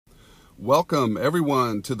Welcome,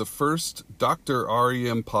 everyone, to the first Dr.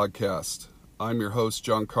 REM podcast. I'm your host,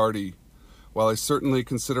 John Carty. While I certainly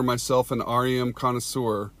consider myself an REM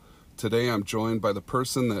connoisseur, today I'm joined by the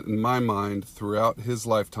person that, in my mind, throughout his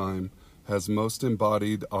lifetime, has most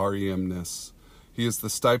embodied REM-ness. He is the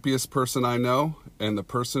stipiest person I know, and the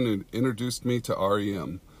person who introduced me to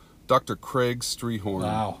REM, Dr. Craig Strehorn.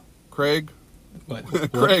 Wow. Craig?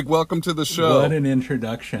 Craig, welcome to the show. What an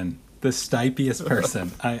introduction. The stipiest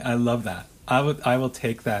person. I love that. I will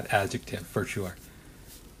take that adjective for sure.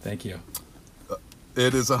 Thank you.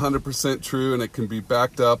 It is 100% true, and it can be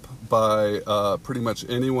backed up by pretty much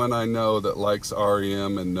anyone I know that likes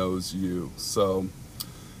REM and knows you. So,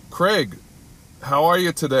 Craig, how are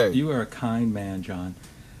you today? You are a kind man, John.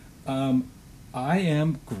 I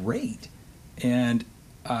am great. And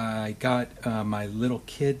I got my little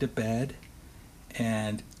kid to bed,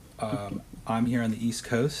 and I'm here on the East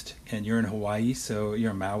Coast, and you're in Hawaii, so you're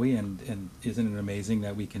in Maui, and isn't it amazing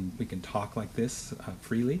that we can talk like this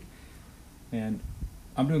freely? And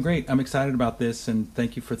I'm doing great. I'm excited about this, and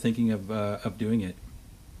thank you for thinking of doing it.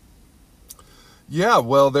 Yeah,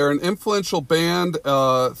 well, they're an influential band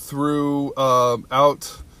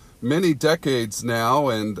throughout many decades now,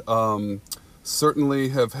 and certainly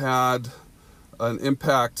have had an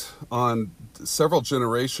impact on several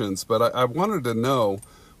generations. But I wanted to know,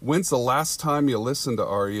 when's the last time you listened to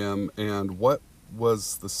REM, and what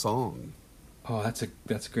was the song? Oh, that's a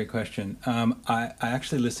great question. I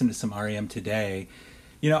actually listened to some REM today.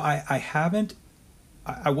 You know, I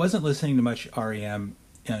wasn't listening to much REM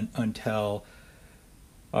until,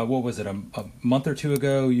 what was it, a month or two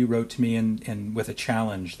ago, you wrote to me and with a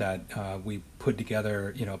challenge that we put together,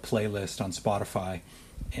 a playlist on Spotify.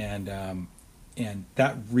 And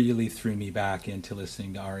that really threw me back into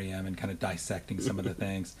listening to REM and kind of dissecting some of the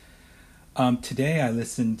things. Today I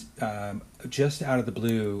listened, just out of the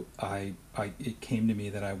blue, it came to me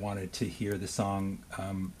that I wanted to hear the song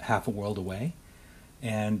Half a World Away,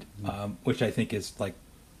 and which I think is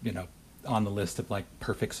on the list of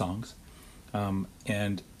perfect songs.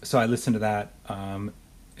 And so I listened to that, and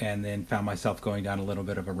then found myself going down a little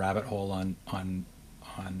bit of a rabbit hole on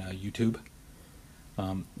YouTube.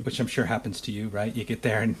 Which I'm sure happens to you, right? You get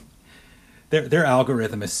there and their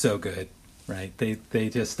algorithm is so good, right? They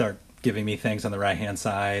just start giving me things on the right hand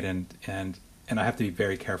side, and I have to be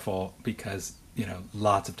very careful because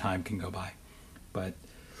lots of time can go by. But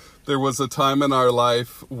there was a time in our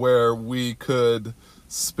life where we could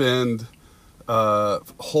spend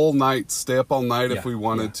whole nights, stay up all night if we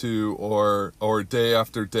wanted to, or day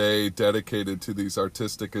after day dedicated to these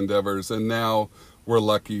artistic endeavors, and now we're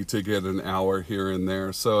lucky to get an hour here and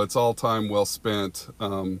there. So it's all time well spent.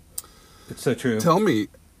 It's so true. Tell me,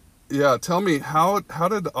 how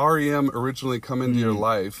did REM originally come into your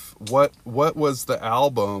life? What was the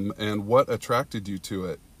album, and what attracted you to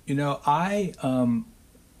it?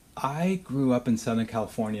 I grew up in Southern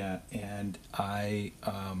California, and I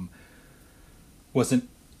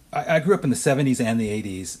grew up in the 70s and the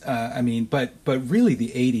 80s. But really the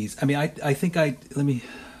 80s.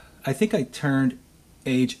 I think I turned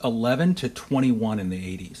age 11 to 21 in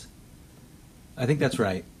the 80s. I think that's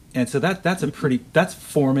right. And so that's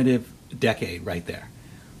formative decade right there.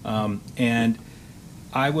 And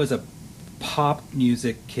I was a pop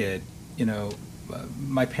music kid.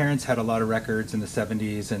 My parents had a lot of records in the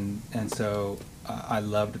 70s, and so I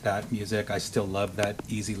loved that music. I still love that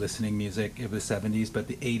easy listening music of the 70s, but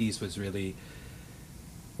the 80s was really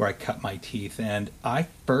where I cut my teeth. And I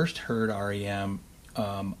first heard REM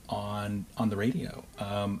on the radio,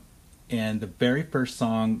 and the very first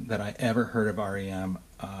song that I ever heard of REM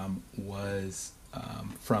was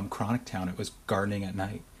from Chronic Town. It was Gardening at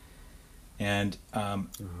Night, and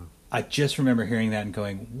I just remember hearing that and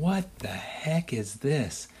going, "What the heck is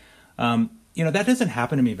this?" That doesn't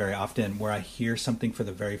happen to me very often, where I hear something for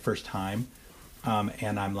the very first time,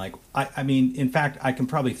 and I'm like, in fact, I can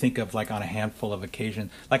probably think of on a handful of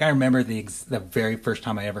occasions. I remember the very first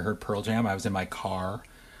time I ever heard Pearl Jam. I was in my car.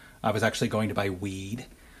 I was actually going to buy weed,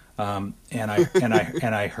 and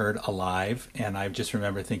I heard Alive, and I just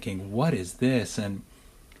remember thinking, "What is this?" And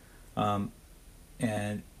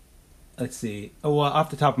let's see. Oh, well, off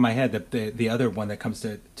the top of my head, the other one that comes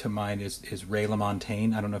to mind is Ray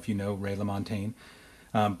LaMontagne. I don't know if you know Ray LaMontagne,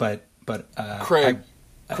 but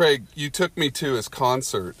Craig, you took me to his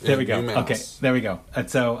concert. There we go. UMass. Okay, there we go. And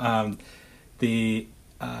so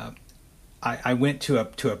I went to a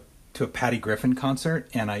Patty Griffin concert,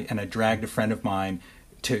 and I dragged a friend of mine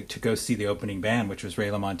to go see the opening band, which was Ray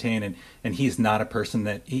LaMontagne, and he's not a person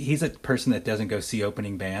that he's a person that doesn't go see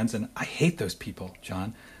opening bands, and I hate those people,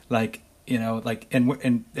 John. like,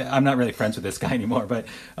 and I'm not really friends with this guy anymore, but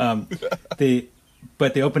the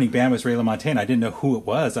but the opening band was Ray LaMontagne. I didn't know who it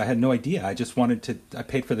was. I had no idea. I just wanted to. I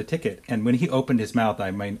paid for the ticket, and when he opened his mouth,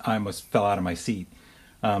 I almost fell out of my seat.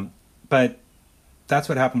 But that's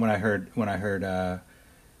what happened when I heard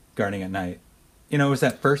Gardening at Night. It was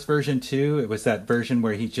that first version too. It was that version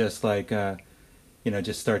where he just like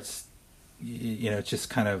just starts. It's just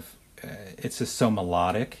kind of it's just so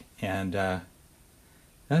melodic and.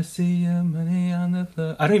 I see your money on the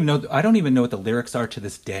floor. I don't even know what the lyrics are to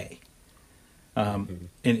this day. And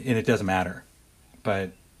it doesn't matter,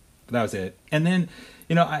 but that was it. And then,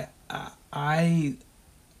 I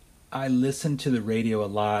listened to the radio a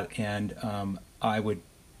lot, and I would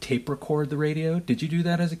tape record the radio. Did you do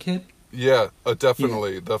that as a kid? Yeah,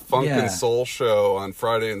 definitely. Yeah. The Funk Yeah. and Soul show on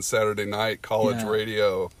Friday and Saturday night, college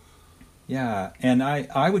radio. Yeah, and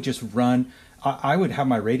I would just run. I would have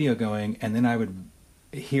my radio going, and then I would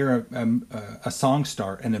hear a song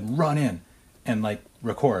start, and then run in and like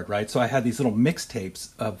record, right? So I had these little mixtapes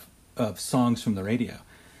of songs from the radio,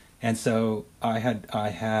 and so I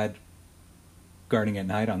had Gardening at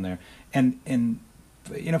Night on there, and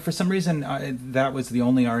for some reason that was the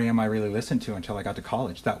only REM I really listened to until I got to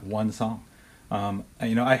college. That one song,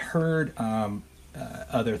 I heard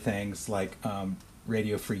other things like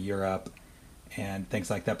Radio Free Europe and things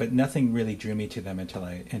like that, but nothing really drew me to them until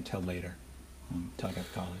later, until I got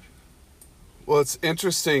to college. Well, it's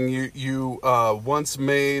interesting. You once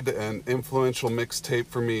made an influential mixtape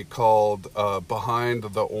for me called "Behind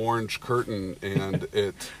the Orange Curtain," and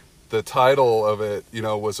the title of it,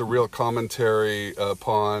 was a real commentary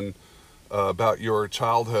upon about your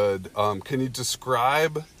childhood. Can you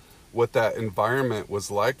describe what that environment was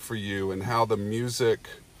like for you, and how the music,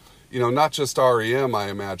 not just REM, I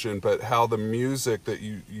imagine, but how the music that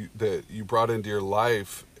you brought into your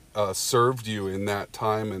life served you in that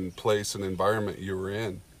time and place and environment you were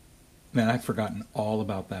in? Man, I've forgotten all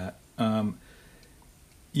about that.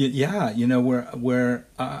 Where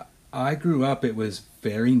I grew up, it was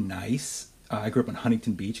very nice. I grew up in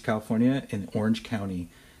Huntington Beach, California, in Orange County,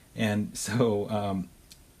 and so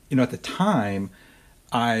at the time,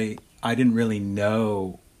 I didn't really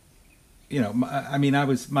know.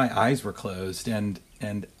 My eyes were closed, and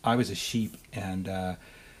I was a sheep, and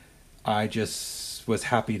I just was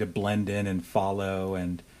happy to blend in and follow,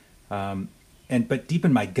 but deep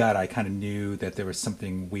in my gut, I kind of knew that there was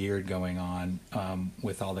something weird going on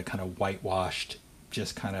with all the kind of whitewashed,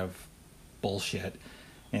 just kind of bullshit.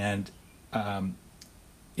 And I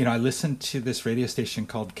listened to this radio station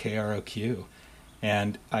called KROQ,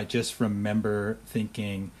 and I just remember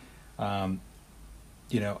thinking, I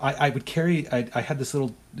would carry. I had this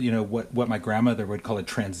little, what my grandmother would call a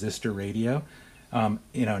transistor radio. An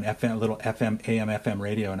FM, a little FM, AM, FM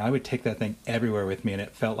radio, and I would take that thing everywhere with me, and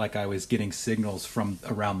it felt like I was getting signals from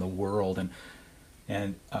around the world,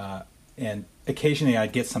 and occasionally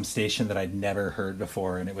I'd get some station that I'd never heard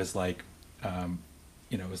before, and it was like,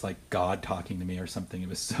 it was like God talking to me or something. It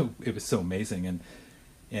was so amazing,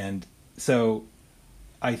 and so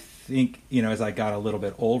I think as I got a little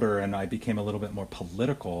bit older and I became a little bit more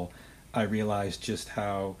political, I realized just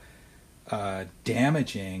how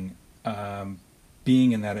damaging.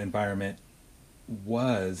 Being in that environment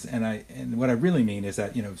was, and what I really mean is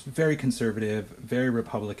that it's very conservative, very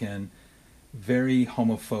Republican, very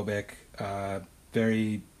homophobic,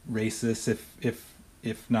 very racist,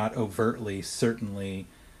 if not overtly, certainly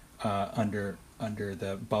under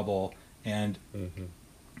the bubble, and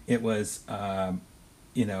it was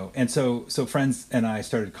and so friends and I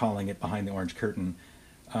started calling it Behind the Orange Curtain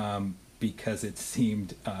because it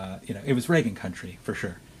seemed it was Reagan country for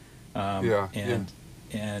sure.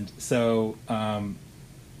 And so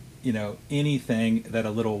anything that a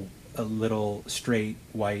little straight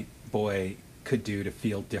white boy could do to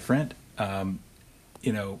feel different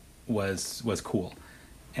was cool.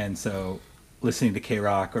 And so listening to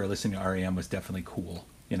K-Rock or listening to REM was definitely cool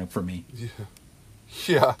for me.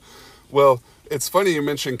 Yeah. Well, it's funny you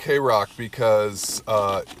mentioned K-Rock because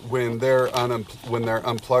when their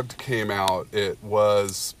Unplugged came out, it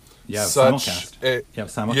was simulcast. It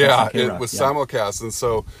was simulcast, and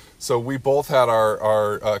so we both had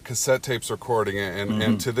our cassette tapes recording it,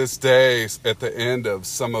 and to this day, at the end of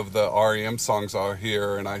some of the REM songs I'll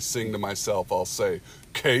hear, and I sing to myself, I'll say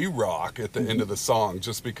K-Rock at the end of the song,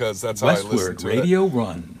 just because that's Westward, how I listen to Radio it.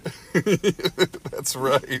 Run. That's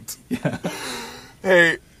right. Yeah.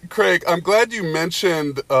 Hey, Craig, I'm glad you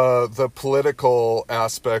mentioned the political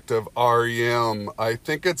aspect of REM. I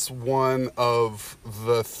think it's one of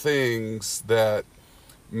the things that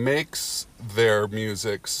makes their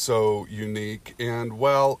music so unique. And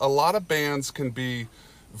while a lot of bands can be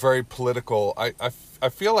very political. I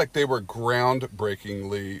feel like they were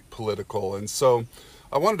groundbreakingly political. And so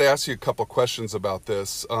I wanted to ask you a couple questions about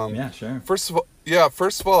this. Yeah, sure. First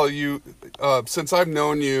of all, you, since I've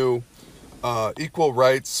known you, equal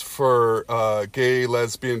rights for gay,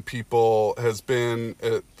 lesbian people has been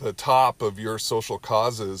at the top of your social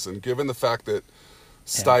causes. And given the fact that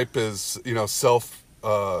Stipe is,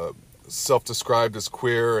 self-described as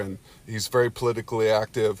queer and he's very politically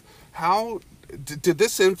active, how did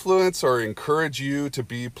this influence or encourage you to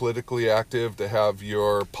be politically active, to have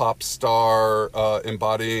your pop star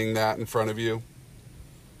embodying that in front of you?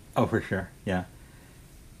 Oh, for sure. Yeah.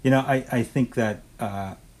 I think that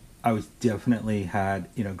I was definitely had,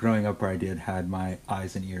 growing up where I did, had my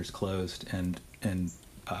eyes and ears closed, and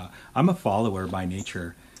I'm a follower by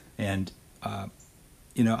nature, and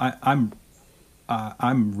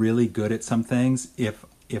I'm really good at some things if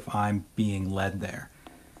I'm being led there.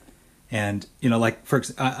 And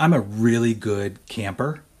I'm a really good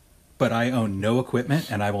camper, but I own no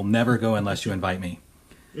equipment, and I will never go unless you invite me.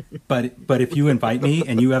 But if you invite me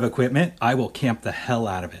and you have equipment, I will camp the hell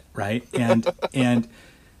out of it, right? And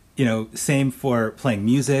same for playing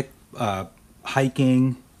music,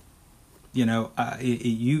 hiking. You are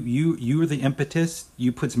the impetus.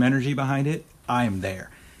 You put some energy behind it. I am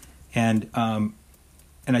there, and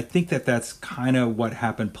I think that that's kind of what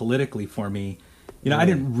happened politically for me. I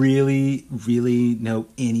didn't really know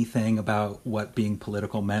anything about what being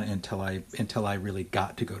political meant until I really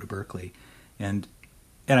got to go to Berkeley, and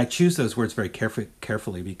I choose those words very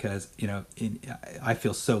carefully because I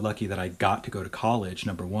feel so lucky that I got to go to college.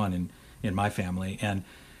 Number one, in my family, and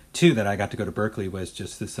two, that I got to go to Berkeley was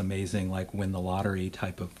just this amazing win the lottery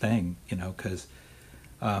type of thing. Because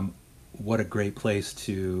what a great place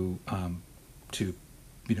to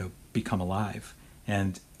become alive.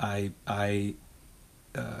 And I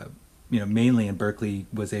mainly in Berkeley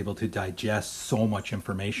was able to digest so much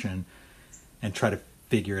information and try to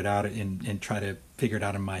figure it out and try to figure it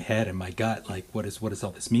out in my head and my gut, what does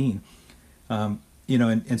all this mean? And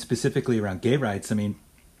specifically around gay rights,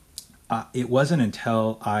 it wasn't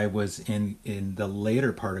until I was in the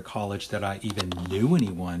later part of college that I even knew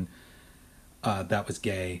anyone that was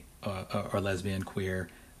gay or lesbian, queer,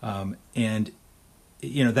 and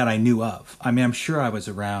that I knew of. I'm sure I was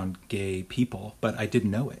around gay people, but I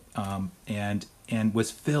didn't know it, and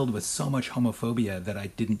was filled with so much homophobia that I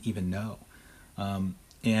didn't even know.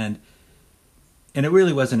 And it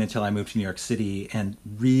really wasn't until I moved to New York City and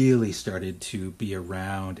really started to be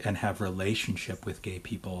around and have relationship with gay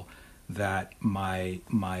people that my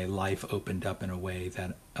life opened up in a way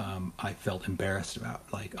that I felt embarrassed about.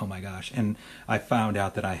 Oh my gosh. And I found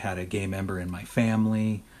out that I had a gay member in my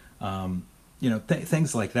family,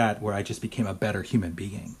 things like that, where I just became a better human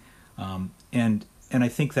being. And I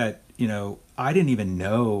think that, I didn't even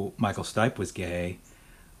know Michael Stipe was gay.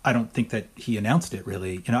 I don't think that he announced it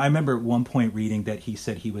really. I remember at one point reading that he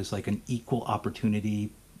said he was an equal opportunity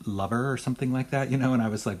lover or something like that, and I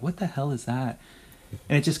was like, what the hell is that?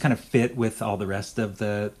 And it just kind of fit with all the rest of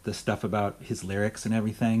the stuff about his lyrics and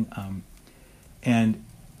everything.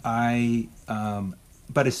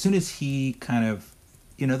 But as soon as he kind of,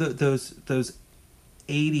 those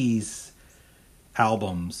 80s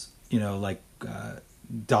albums,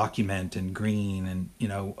 Document and Green, and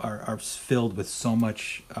are filled with so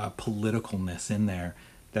much politicalness in there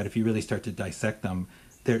that if you really start to dissect them,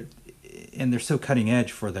 they're so cutting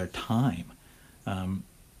edge for their time,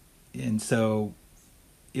 and so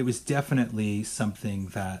it was definitely something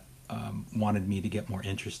that wanted me to get more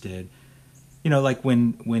interested.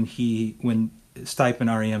 When Stipe and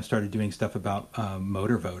REM started doing stuff about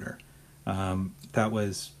Motor Voter, that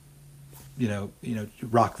was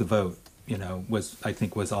Rock the Vote.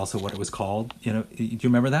 Was also what it was called. Do you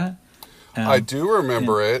remember that? I do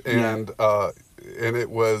remember it, and it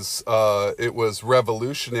was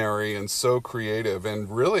revolutionary and so creative and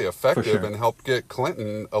really effective, and helped get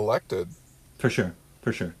Clinton elected. For sure.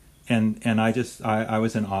 And I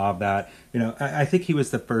was in awe of that. I think he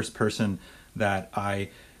was the first person that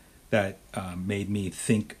made me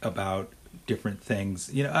think about different things.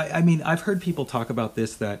 I've heard people talk about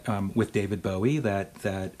this, that with David Bowie, that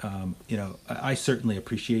I certainly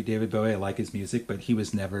appreciate David Bowie. I like his music, but he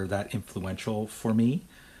was never that influential for me.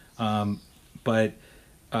 But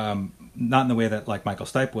not in the way that Michael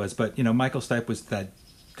Stipe was. But Michael Stipe was that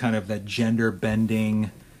kind of that gender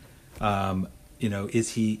bending. Is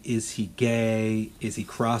he gay? Is he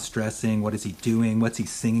cross dressing? What is he doing? What's he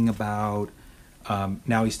singing about?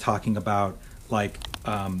 Now he's talking about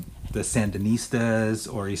the Sandinistas,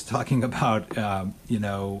 or he's talking about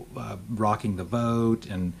rocking the vote,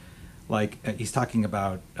 and he's talking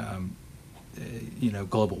about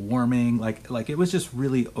global warming. Like it was just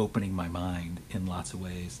really opening my mind in lots of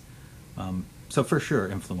ways. So for sure,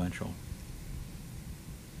 influential.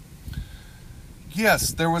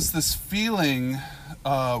 Yes, there was this feeling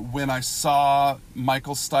when I saw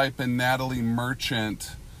Michael Stipe and Natalie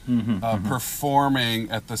Merchant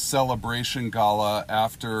performing at the Celebration Gala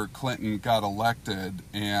after Clinton got elected,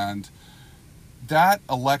 and that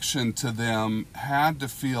election to them had to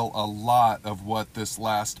feel a lot of what this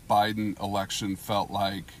last Biden election felt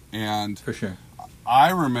like. And for sure, I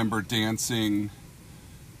remember dancing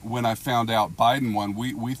when I found out Biden won.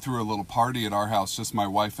 We threw a little party at our house, just my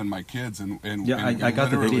wife and my kids, and I got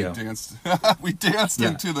the video. Danced. We danced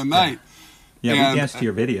into the night. Yeah, we danced to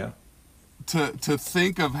your video. To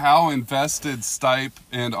think of how invested Stipe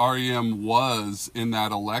and REM was in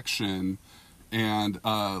that election, and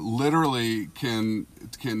literally can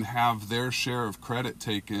have their share of credit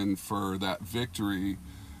taken for that victory,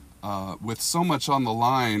 with so much on the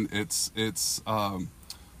line. It's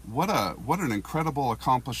what an incredible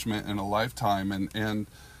accomplishment in a lifetime, and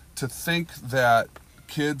to think that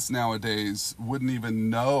kids nowadays wouldn't even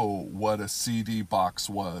know what a CD box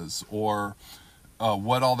was, or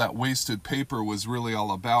what all that wasted paper was really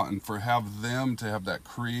all about, and for them to have that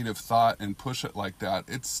creative thought and push it like that,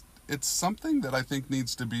 it's something that I think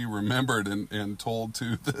needs to be remembered and told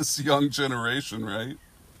to this young generation, right?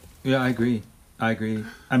 Yeah, I agree.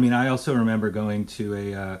 I mean, I also remember going to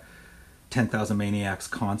a 10,000 Maniacs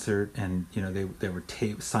concert, and there were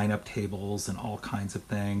sign-up tables and all kinds of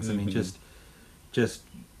things. I mean, just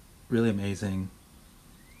really amazing.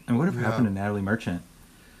 And whatever happened to Natalie Merchant?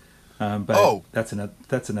 But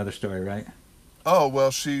that's another story, right? Oh,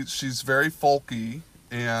 well, she's very folky,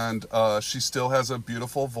 and she still has a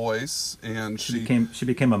beautiful voice, and she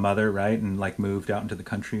became a mother, right? And like moved out into the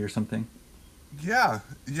country or something. Yeah,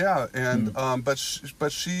 and but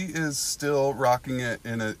she is still rocking it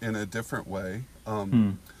in a different way.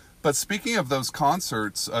 But speaking of those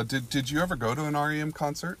concerts, did you ever go to an REM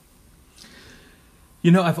concert?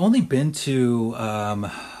 I've only been to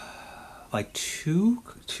like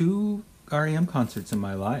two REM concerts in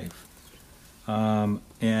my life,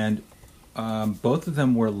 and both of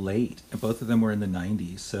them were late. Both of them were in the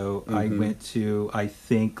 90s. So I went to, I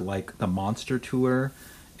think, like the Monster Tour,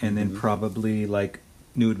 and then probably like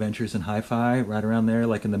New Adventures in Hi-Fi, right around there,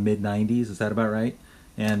 like in the mid 90s. Is that about right?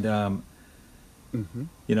 And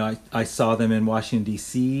I saw them in Washington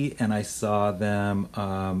D.C. and I saw them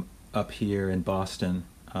up here in Boston,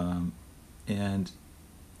 and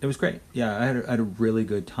it was great. Yeah, I had a really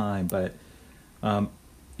good time. But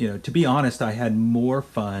to be honest, I had more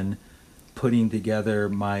fun putting together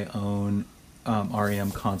my own REM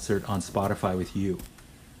concert on Spotify with you.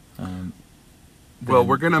 Well,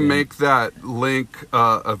 we're going to make that link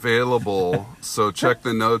available, so check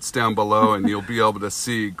the notes down below, and you'll be able to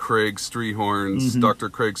see Craig Strehorn's, Dr.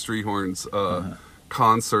 Craig Strehorn's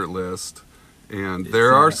concert list. And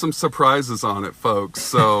there are some surprises on it, folks,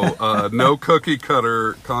 so no cookie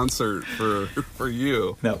cutter concert for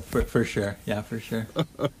you. No, for sure. Yeah, for sure.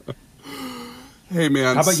 Hey,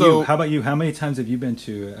 man. How about you? How many times have you been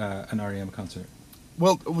to an REM concert?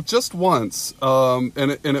 Well, just once, and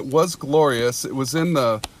it was glorious. It was in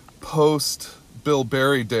the post Bill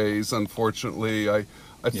Berry days. Unfortunately, I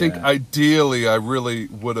think ideally I really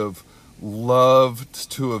would have loved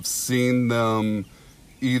to have seen them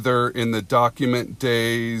either in the document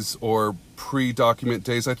days or pre-document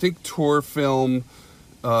days. I think tour film,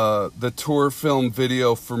 the tour film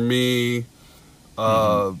video for me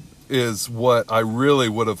is what I really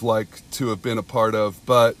would have liked to have been a part of,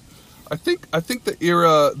 but I think the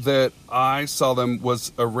era that I saw them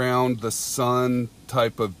was around the Sun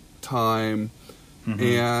type of time,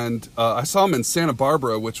 and I saw them in Santa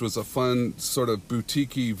Barbara, which was a fun sort of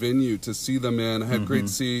boutique-y venue to see them in. I had great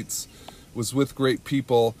seats, was with great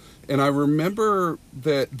people, and I remember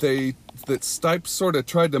that Stipe sort of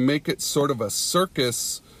tried to make it sort of a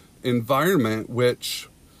circus environment, which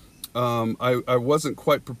I wasn't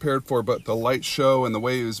quite prepared for, but the light show and the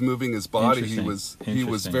way he was moving his body, he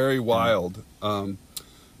was very wild.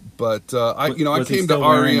 But I came to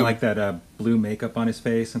REM like that blue makeup on his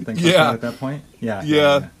face and things like that at that point.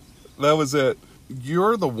 Yeah, that was it.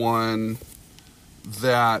 You're the one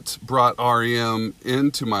that brought REM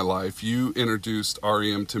into my life. You introduced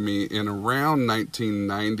REM to me in around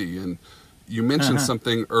 1990, and you mentioned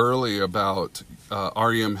something early about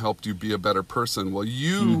REM helped you be a better person. Well,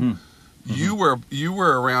 you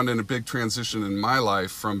were around in a big transition in my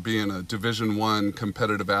life from being a Division I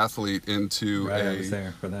competitive athlete into I was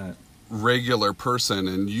there for that. Regular person,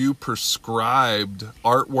 and you prescribed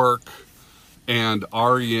artwork and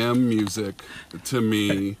REM music to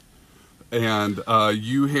me And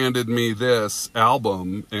you handed me this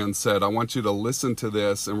album and said, I want you to listen to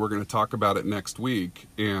this and we're going to talk about it next week.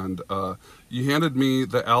 And you handed me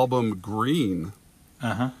the album Green.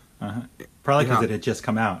 Probably because it had just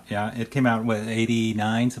come out. Yeah, it came out, what,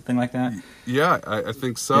 89, something like that? Yeah, I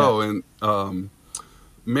think so. Yeah. And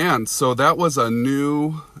man, so that was a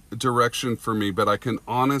new direction for me. But I can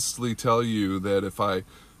honestly tell you that if I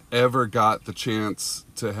ever got the chance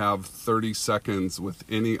to have 30 seconds with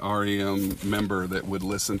any REM member that would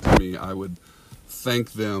listen to me, I would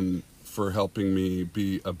thank them for helping me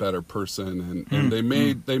be a better person. And they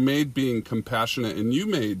made being compassionate, and you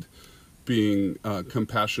made being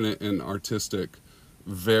compassionate and artistic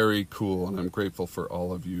very cool. And I'm grateful for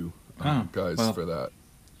all of you guys for that.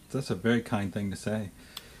 That's a very kind thing to say.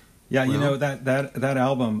 Yeah, well, you know, that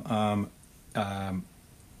album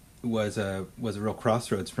was a real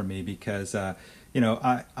crossroads for me because you know,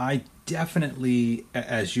 I definitely,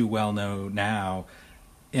 as you well know now,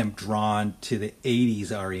 am drawn to the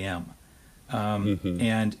 80s REM.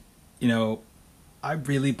 And you know, I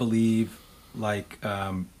really believe, like,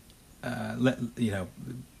 you know,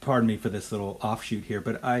 pardon me for this little offshoot here,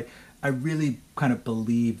 but I really kind of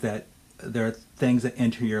believe that there are things that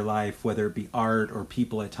enter your life, whether it be art or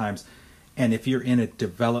people at times, and if you're in a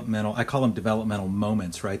developmental, I call them developmental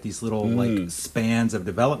moments, right? These little like spans of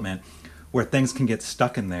development where things can get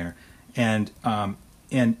stuck in there. And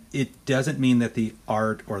it doesn't mean that the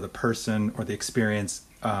art or the person or the experience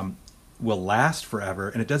will last forever.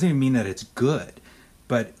 And it doesn't even mean that it's good.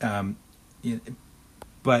 But at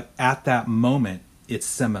that moment, it's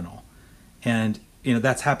seminal. And, you know,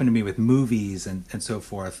 that's happened to me with movies and so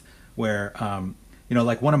forth, where, you know,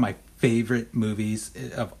 like one of my favorite movies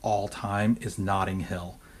of all time is Notting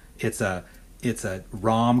Hill. It's a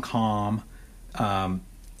rom-com,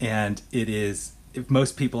 and it is, if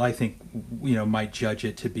most people, I think, you know, might judge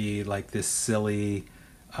it to be like this silly,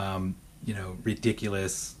 you know,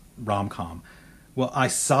 ridiculous rom-com. Well, I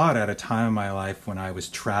saw it at a time in my life when I was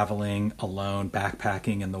traveling alone,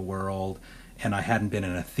 backpacking in the world, and I hadn't been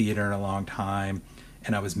in a theater in a long time,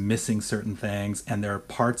 and I was missing certain things, and there are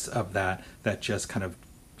parts of that just kind of,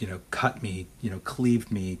 you know, cut me, you know,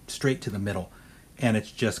 cleaved me straight to the middle, and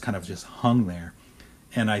it's just kind of just hung there.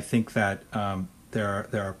 And I think that there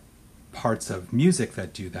are parts of music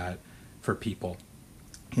that do that for people.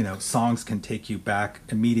 You know, songs can take you back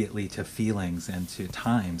immediately to feelings and to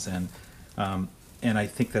times, and I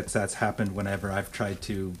think that's happened whenever I've tried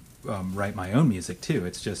to write my own music too.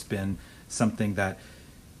 It's just been something that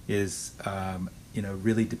is you know,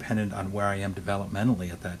 really dependent on where I am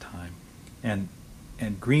developmentally at that time.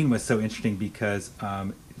 And Green was so interesting because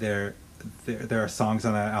there are songs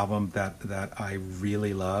on that album that I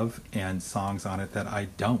really love and songs on it that I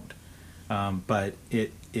don't. But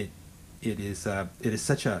it is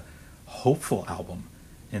such a hopeful album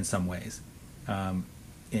in some ways, and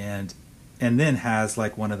then has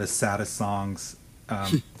like one of the saddest songs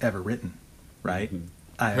ever written, right?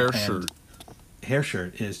 Hair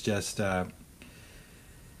Shirt is just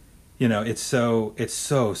you know, it's so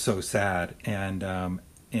sad, and I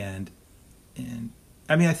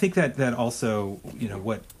mean, I think that also, you know,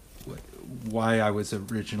 why I was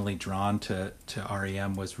originally drawn to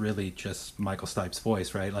REM was really just Michael Stipe's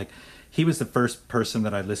voice, right? Like, he was the first person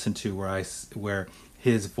that I listened to where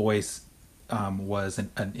his voice was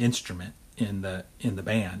an instrument in the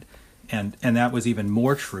band, and that was even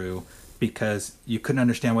more true because you couldn't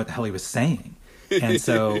understand what the hell he was saying. And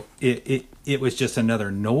so it was just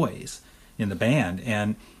another noise in the band.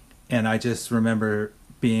 And I just remember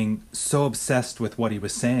being so obsessed with what he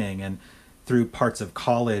was saying, and through parts of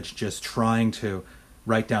college just trying to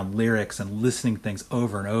write down lyrics and listening things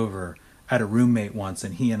over and over. I had a roommate once,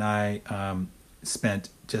 and he and I spent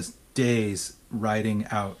just days writing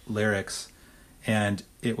out lyrics. And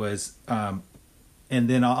it was, and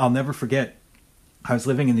then I'll never forget, I was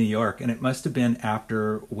living in New York, and it must have been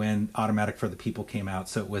after when Automatic for the People came out.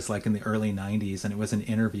 So it was like in the early 90s, and it was an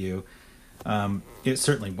interview. It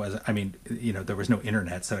certainly was. I mean, you know, there was no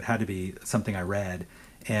internet, so it had to be something I read.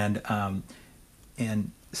 And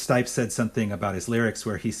Stipe said something about his lyrics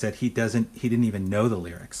where he said he didn't even know the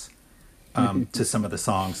lyrics to some of the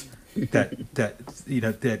songs that you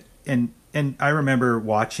know, that, and I remember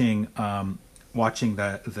watching the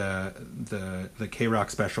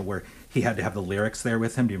K-Rock special where he had to have the lyrics there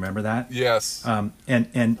with him. Do you remember that? Yes.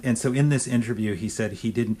 And so in this interview, he said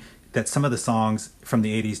that some of the songs from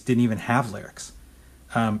the 80s didn't even have lyrics.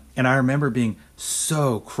 And I remember being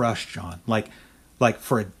so crushed, John, like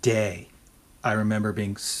for a day. I remember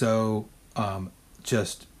being so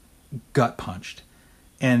just gut punched.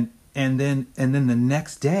 And then the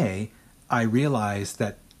next day I realized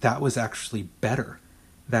that that was actually better.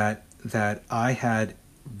 That I had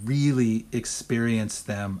really experienced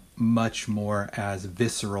them much more as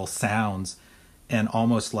visceral sounds, and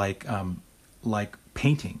almost like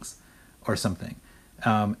paintings or something,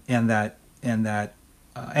 and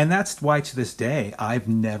that's why to this day I've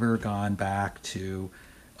never gone back to.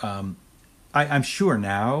 I'm sure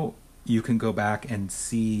now you can go back and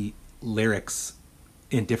see lyrics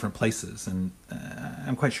in different places, and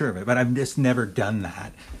I'm quite sure of it. But I've just never done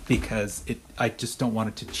that because I just don't want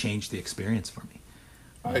it to change the experience for me.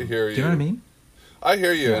 I hear you. Do you know what I mean? I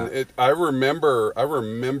hear you, Yeah. and I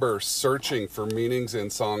remember searching for meanings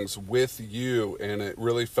in songs with you, and it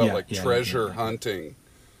really felt Yeah, like yeah, treasure yeah. hunting.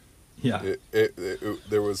 Yeah.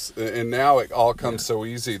 There was, and now it all comes so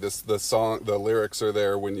easy. The song, the lyrics are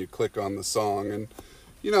there when you click on the song, and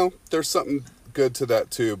there's something good to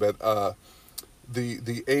that too. But the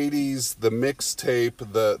 '80s, the mixtape,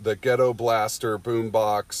 the Ghetto Blaster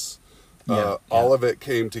boombox. All of it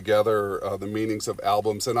came together, the meanings of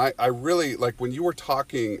albums. And I really, like when you were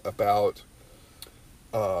talking about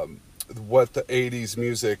what the 80s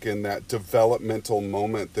music and that developmental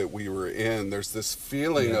moment that we were in, there's this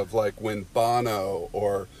feeling of like when Bono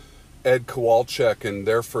or Ed Kowalczyk in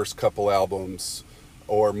their first couple albums,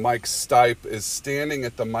 or Mike Stipe is standing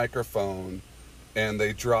at the microphone and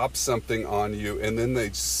they drop something on you, and then they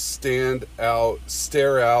stare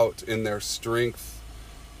out in their strength,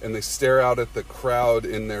 and they stare out at the crowd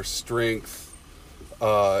in their strength,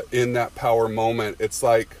 in that power moment. It's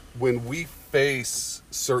like when we face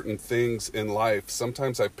certain things in life,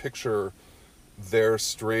 sometimes I picture their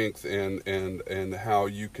strength and how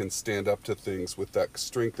you can stand up to things with that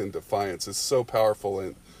strength and defiance is so powerful.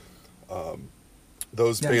 And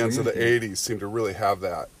those bands of the 80s seem to really have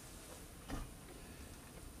that.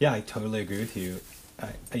 Yeah, I totally agree with you.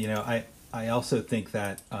 I also think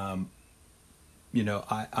that I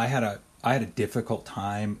had a difficult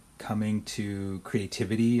time coming to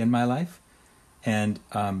creativity in my life, and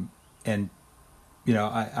I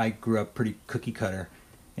grew up pretty cookie cutter,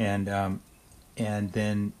 and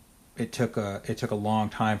then it took a long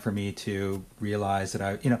time for me to realize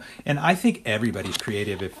that and I think everybody's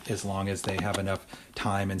creative as long as they have enough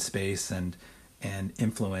time and space and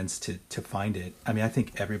influence to find it. I mean, I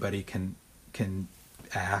think everybody can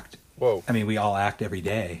act. Whoa. I mean, we all act every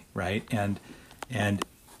day, right? And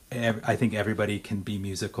I think everybody can be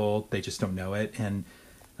musical. They just don't know it. And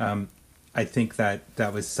I think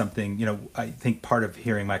that was something. I think part of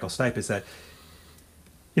hearing Michael Stipe is that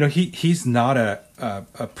he's not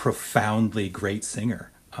a profoundly great singer,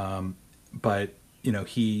 but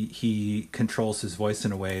he controls his voice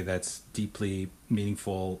in a way that's deeply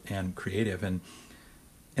meaningful and creative. And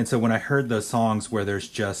so when I heard those songs where there's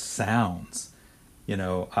just sounds,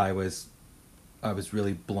 I was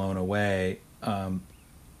really blown away.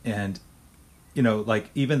 And like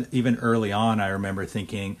even early on, I remember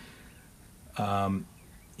thinking, wow,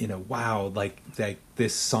 like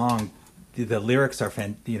this song, the lyrics are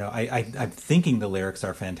I'm thinking the lyrics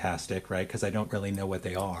are fantastic, right? Because I don't really know what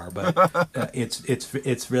they are, but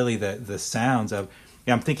it's really the sounds of.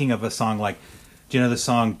 I'm thinking of a song like, do you know the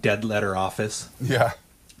song "Dead Letter Office"? Yeah,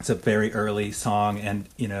 it's a very early song, and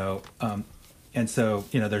so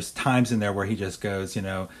there's times in there where he just goes,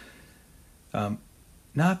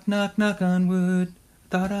 knock knock knock on wood,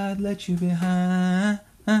 thought I'd let you behind.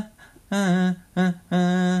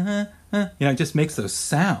 It just makes those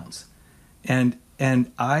sounds. And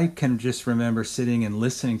I can just remember sitting and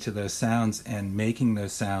listening to those sounds and making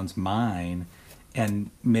those sounds mine and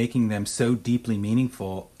making them so deeply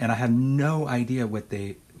meaningful. And I had no idea what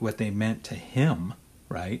they meant to him,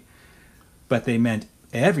 right? But they meant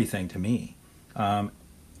everything to me.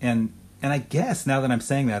 And I guess now that I'm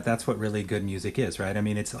saying that, that's what really good music is, right? I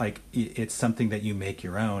mean, it's like it's something that you make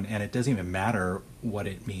your own, and it doesn't even matter what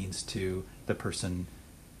it means to the person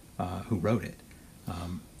who wrote it.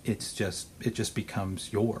 It just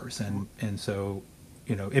becomes yours, and so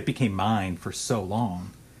it became mine for so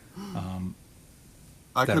long.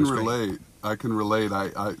 I can relate. I can relate.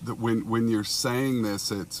 When you're saying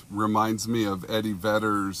this, it reminds me of Eddie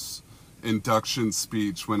Vedder's induction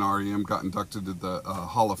speech when REM got inducted to the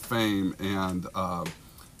Hall of Fame, and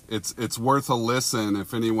it's worth a listen.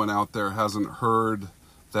 If anyone out there hasn't heard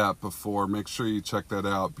that before, make sure you check that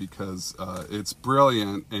out because it's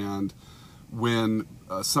brilliant. And when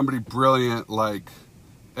somebody brilliant like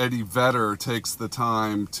Eddie Vedder takes the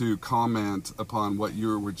time to comment upon what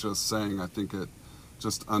you were just saying, I think it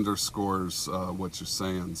just underscores what you're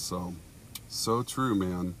saying. So true,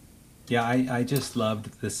 man. Yeah, I just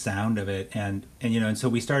loved the sound of it, and so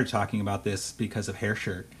we started talking about this because of Hair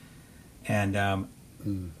Shirt, and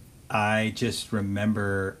I just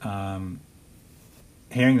remember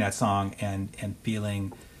hearing that song and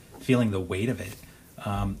feeling the weight of it.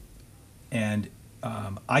 And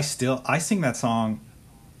I sing that song.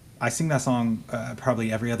 I sing that song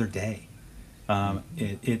probably every other day.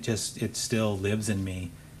 It still lives in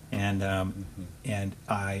me, and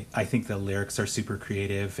I think the lyrics are super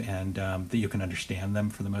creative, and that you can understand them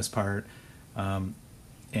for the most part.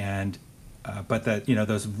 And but that,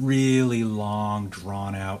 those really long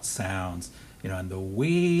drawn out sounds, and the waves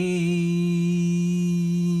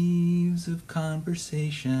of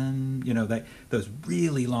conversation, that those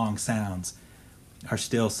really long sounds are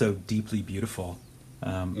still so deeply beautiful.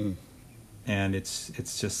 And it's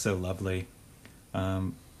just so lovely.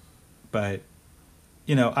 But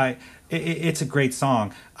it's a great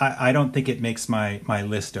song. I don't think it makes my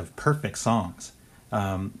list of perfect songs.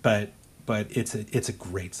 But it's a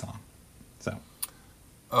great song.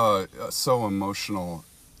 So emotional.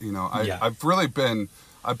 Yeah. I've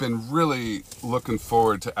been really looking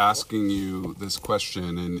forward to asking you this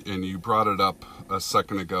question, and you brought it up a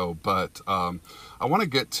second ago, but I want to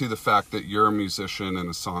get to the fact that you're a musician and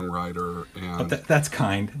a songwriter. And that's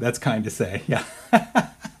kind to say. Yeah.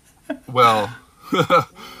 Well,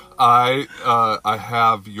 I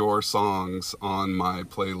have your songs on my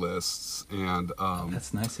playlists, and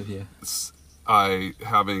that's nice of you.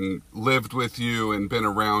 Having lived with you and been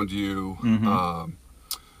around you,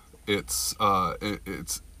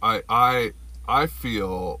 I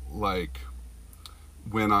feel like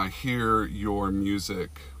when I hear your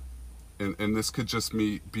music, and this could just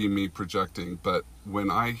be me projecting, but when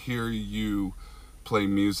I hear you play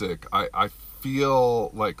music, I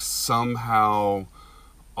feel like somehow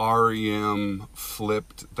REM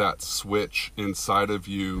flipped that switch inside of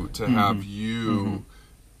you to have you,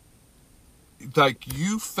 like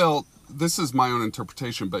you felt, this is my own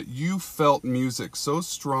interpretation, but you felt music so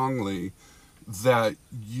strongly that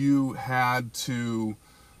you had to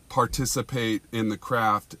participate in the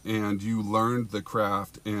craft, and you learned the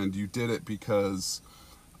craft, and you did it because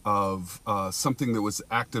of something that was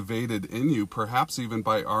activated in you, perhaps even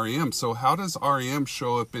by REM. So how does REM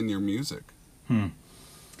show up in your music?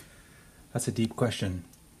 That's a deep question.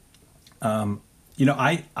 I'm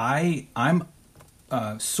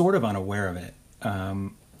sort of unaware of it.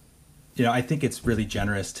 I think it's really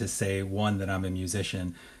generous to say, one, that I'm a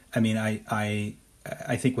musician. I mean, I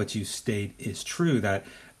think what you state is true, that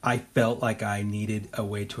I felt like I needed a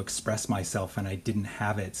way to express myself and I didn't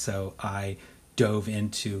have it. So I dove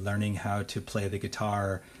into learning how to play the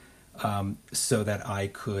guitar so that I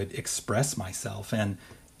could express myself. And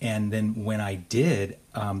then when I did,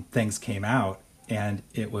 things came out, and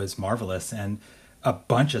it was marvelous, and a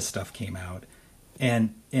bunch of stuff came out.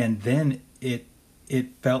 And then it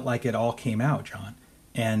felt like it all came out, John.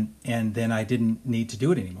 And then I didn't need to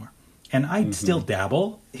do it anymore. And I still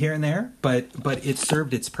dabble here and there, but it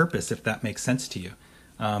served its purpose, if that makes sense to you.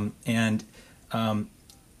 A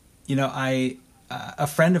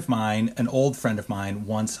friend of mine, an old friend of mine,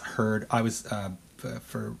 once heard, I was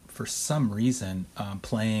for some reason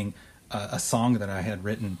playing a song that I had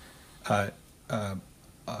written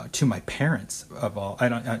to my parents, of all. I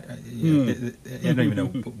don't even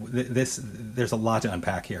know this. There's a lot to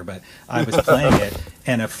unpack here, but I was playing it,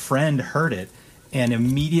 and a friend heard it and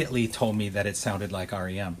immediately told me that it sounded like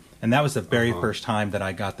REM. And that was the very first time that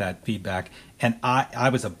I got that feedback, and I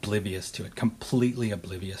was oblivious to it, completely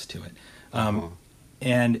oblivious to it.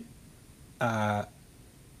 And I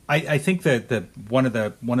think that one of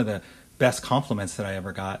the best compliments that I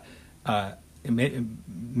ever got,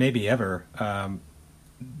 maybe ever.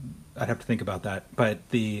 I'd have to think about that. But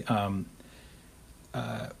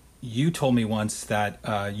you told me once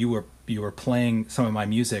that you were playing some of my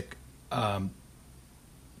music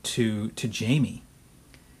to Jamie,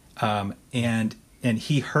 and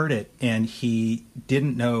he heard it, and he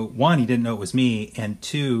didn't know, one, he didn't know it was me, and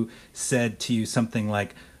two, said to you something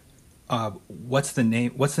like, what's the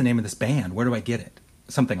name of this band? Where do I get it?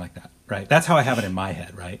 Something like that, right? That's how I have it in my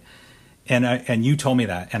head, right? And you told me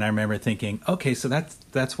that, and I remember thinking, okay, so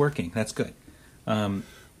that's working. That's good. And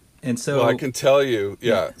so, well, I can tell you,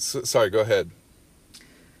 yeah. So, sorry, go ahead.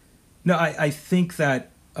 No, I think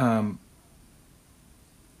that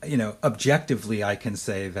objectively, I can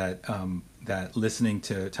say that that listening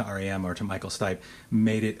to REM or to Michael Stipe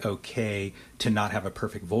made it okay to not have a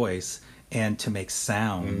perfect voice, and to make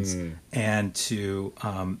sounds, and to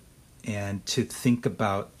think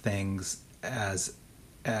about things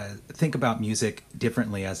think about music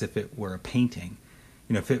differently, as if it were a painting,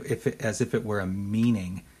 as if it were a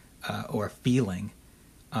meaning or a feeling,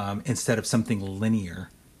 instead of something linear.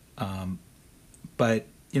 But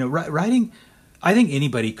writing I think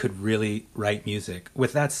anybody could really write music.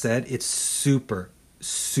 With that said, it's super,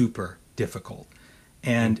 super difficult.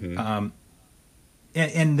 And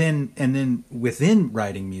and then within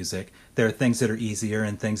writing music, there are things that are easier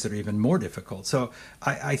and things that are even more difficult. So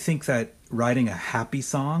I think that writing a happy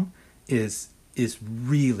song is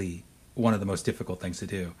really one of the most difficult things to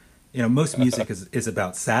do. You know, most music is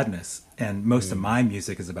about sadness, and most of my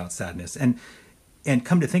music is about sadness. And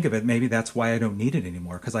come to think of it, maybe that's why I don't need it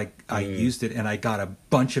anymore, because I used it and I got a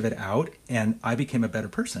bunch of it out and I became a better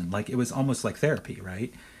person. Like, it was almost like therapy,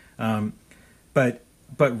 right?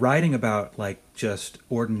 But writing about like just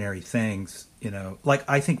ordinary things, you know, like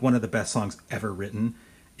I think one of the best songs ever written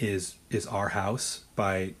is Our House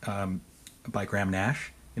by Graham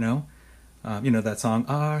Nash. You know that song,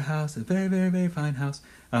 Our House, a very, very, very fine house.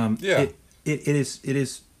 Yeah. It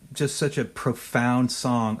is just such a profound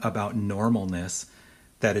song about normalness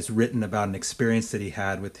that is written about an experience that he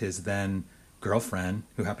had with his then girlfriend,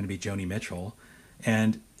 who happened to be Joni Mitchell,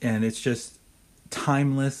 and it's just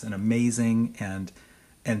timeless and amazing, and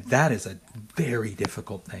that is a very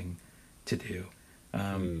difficult thing to do,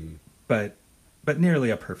 but nearly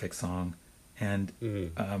a perfect song, and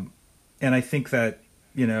I think that,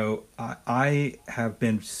 you know, I have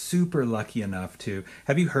been super lucky enough to.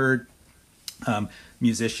 Have you heard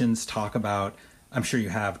musicians talk about? I'm sure you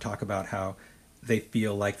have, talk about how they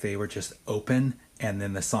feel like they were just open, and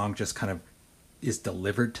then the song just kind of is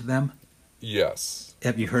delivered to them. Yes.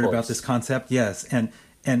 Have you heard about this concept? Yes, and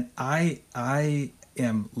I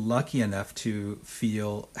am lucky enough to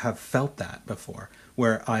have felt that before,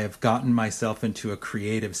 where I have gotten myself into a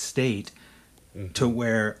creative state to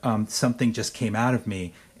where something just came out of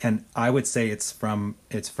me, and I would say it's from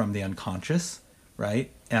the unconscious, right?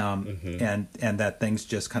 And that things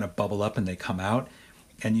just kind of bubble up and they come out,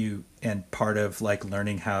 and part of like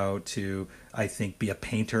learning how to, I think, be a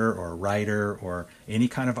painter or a writer or any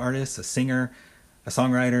kind of artist, a singer, a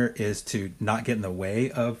songwriter, is to not get in the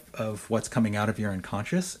way of what's coming out of your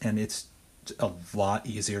unconscious, and it's a lot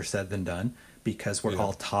easier said than done, because we're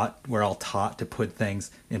all taught to put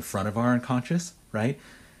things in front of our unconscious, right?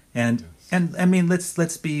 And I mean,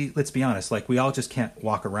 let's be honest. Like, we all just can't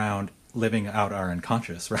walk around living out our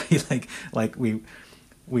unconscious, right? like we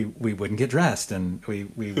wouldn't get dressed, and we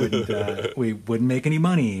wouldn't we wouldn't make any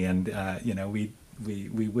money, and you know, we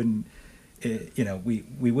wouldn't you know, we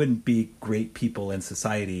wouldn't be great people in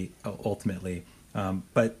society ultimately.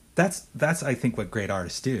 But that's I think what great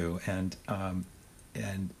artists do, and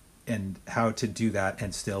how to do that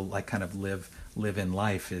and still like kind of live in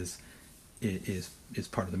life is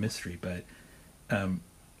part of the mystery. But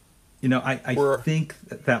you know, I think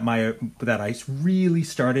that I really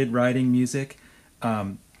started writing music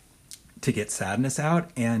to get sadness out,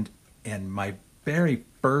 and my very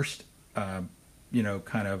first you know,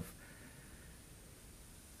 kind of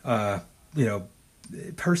you know,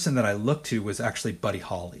 person that I looked to was actually Buddy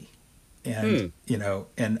Holly. And you know,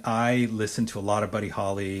 and I listened to a lot of Buddy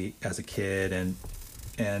Holly as a kid,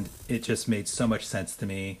 and it just made so much sense to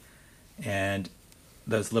me, and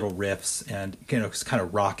those little riffs, and you know, it's kind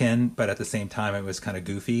of rockin', but at the same time it was kind of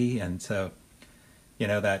goofy, and so you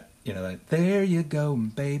know that there you go,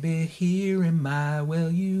 baby, here am I,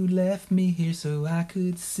 well, you left me here so I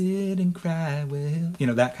could sit and cry, well, you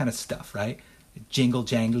know, that kind of stuff, right? Jingle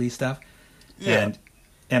jangly stuff. Yeah.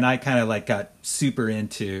 And I kind of like got super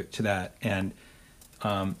into that, and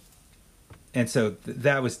so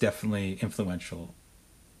that was definitely influential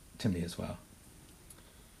to me as well.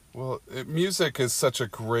 Well, music is such a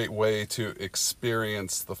great way to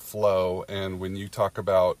experience the flow, and when you talk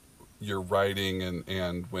about your writing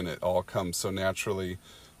and when it all comes so naturally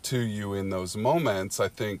to you in those moments, I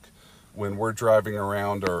think when we're driving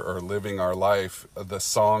around or living our life, the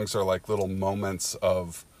songs are like little moments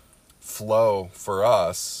of flow for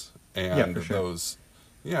us, and Yeah, for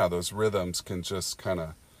sure. those rhythms can just kind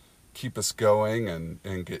of keep us going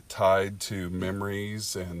and get tied to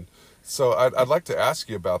memories. And so I'd like to ask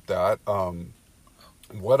you about that.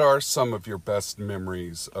 What are some of your best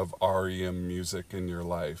memories of REM music in your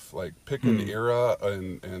life? Like, pick an era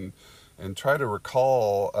and try to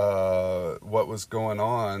recall what was going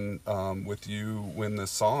on with you when this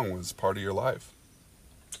song was part of your life.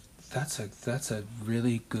 That's a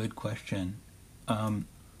really good question.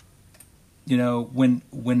 You know, when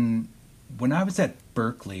I was at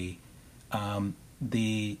Berkeley,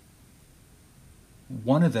 the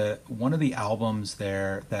one of the albums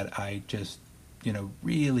there that I just, you know,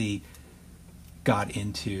 really got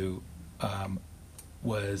into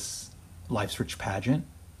was Life's Rich Pageant,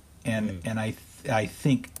 and I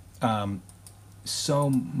think so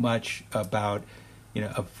much about, you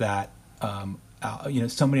know, of that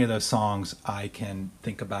so many of those songs I can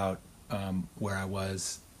think about where I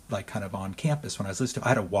was, like kind of on campus when I was listening. I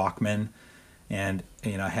had a Walkman, and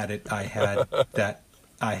I had that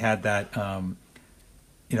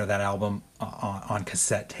that album on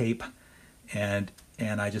cassette tape, and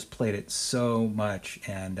I just played it so much,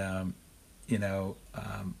 and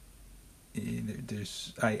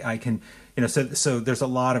there's I can so there's a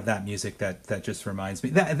lot of that music that just reminds me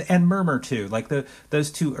that, and Murmur too, like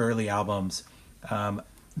those two early albums.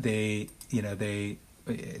 They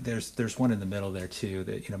there's one in the middle there too,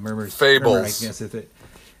 that Fables. Murmur, I guess is it.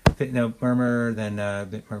 No, Murmur, then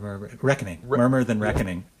Reckoning. Murmur, then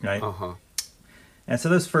Reckoning, right? Uh-huh. And so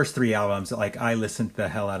those first three albums, like I listened the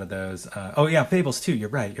hell out of those. Oh yeah, Fables too. You're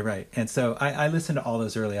right. And so I listened to all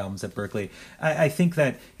those early albums at Berklee. I think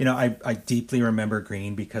that I deeply remember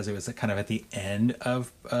Green because it was kind of at the end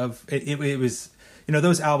of it. It was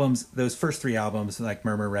those albums, those first three albums, like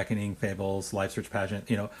Murmur, Reckoning, Fables, Life's Rich Pageant.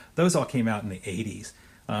 Those all came out in the '80s.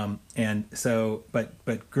 And so,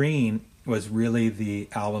 but Green was really the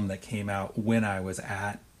album that came out when I was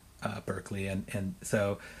at Berklee, and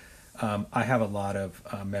so. I have a lot of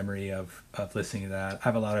memory of listening to that. I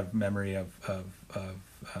have a lot of memory of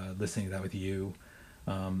listening to that with you,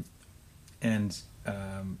 I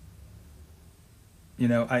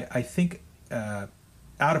think Out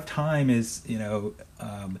of Time is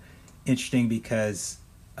interesting because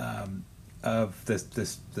of the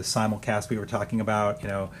simulcast we were talking about.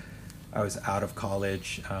 I was out of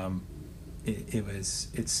college.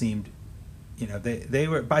 It seemed. They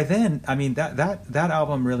were by then. I mean that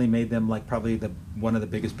album really made them like probably one of the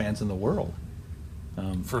biggest bands in the world.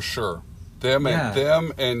 For sure, them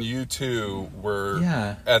and U2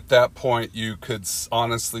 were at that point. You could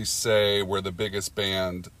honestly say were the biggest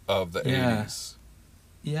band of the '80s.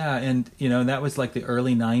 Yeah, and that was like the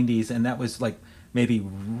early '90s, and that was like maybe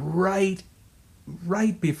right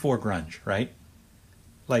before grunge, right?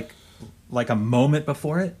 Like a moment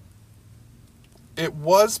before it. It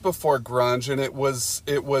was before grunge, and it was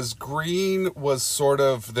Green was sort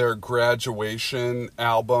of their graduation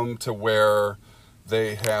album to where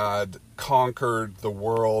they had conquered the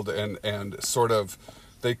world and sort of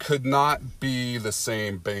they could not be the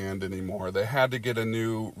same band anymore. They had to get a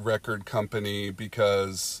new record company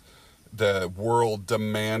because the world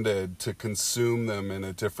demanded to consume them in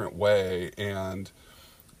a different way, and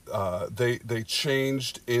they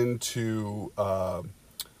changed into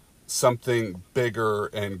something bigger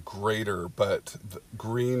and greater, but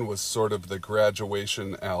Green was sort of the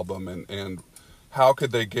graduation album, and how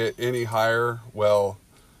could they get any higher? Well,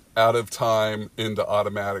 Out of Time into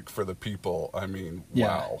Automatic for the People. I mean,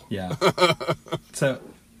 wow. Yeah. so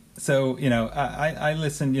I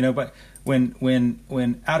listened, but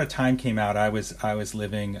when Out of Time came out, I was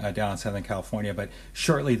living down in Southern California, but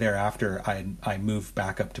shortly thereafter I moved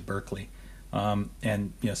back up to Berklee.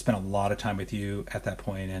 And spent a lot of time with you at that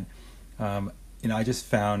point, and I just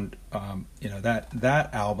found that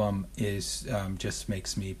album is just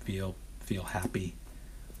makes me feel happy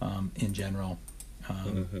in general.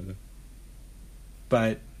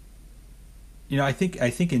 But I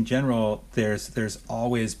think in general there's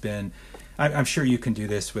always been. I'm sure you can do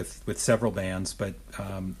this with several bands, but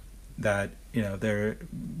that there's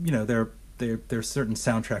certain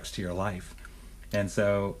soundtracks to your life, and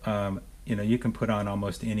so. You can put on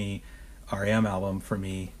almost any REM album for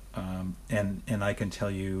me, and I can tell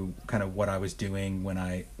you kind of what I was doing when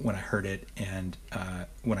I heard it, and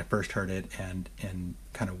when I first heard it, and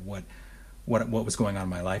kind of what was going on in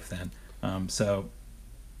my life then. So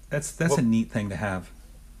that's a neat thing to have.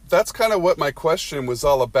 That's kind of what my question was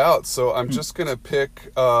all about. So I'm just gonna pick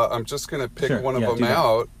Sure. one of them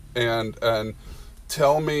out and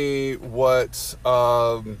tell me what.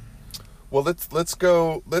 Well, let's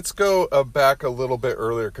go back a little bit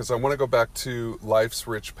earlier, because I want to go back to Life's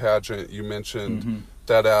Rich Pageant. You mentioned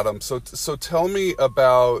that, Adam. So tell me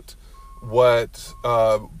about what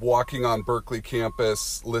walking on Berklee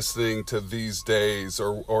campus, listening to These Days,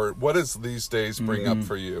 or what does These Days bring up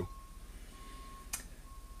for you?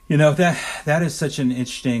 That is such an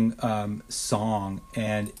interesting song,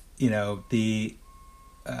 and the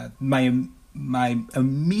my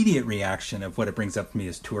immediate reaction of what it brings up for me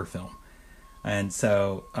is Tour Film. And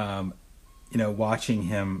so, watching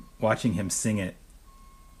him sing it,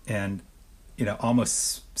 and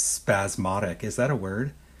almost spasmodic. Is that a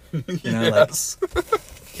word? Yes.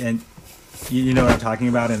 And you know what I'm talking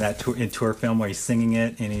about in that tour film where he's singing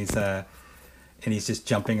it and he's just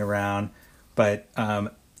jumping around. But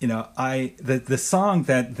the song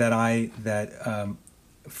that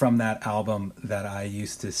from that album that I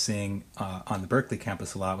used to sing on the Berklee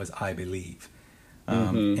campus a lot was "I Believe."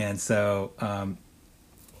 And so,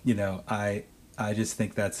 I just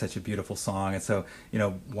think that's such a beautiful song. And so,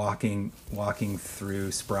 walking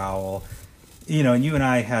through Sproul, and you and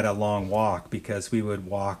I had a long walk because we would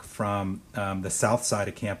walk from the south side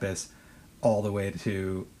of campus all the way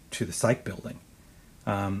to the psych building.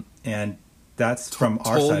 And that's from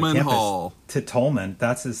our side of Tolman campus Hall to Tolman.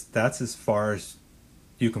 That's as far as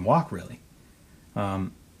you can walk, really. I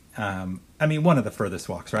mean, one of the furthest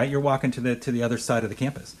walks, right? You're walking to the other side of the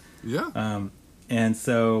campus. Yeah. And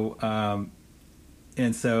so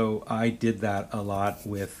I did that a lot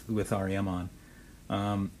with REM on,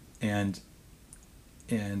 and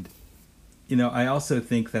I also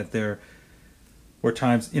think that there were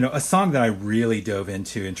times, a song that I really dove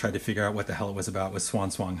into and tried to figure out what the hell it was about was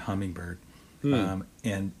Swan Swan Hummingbird.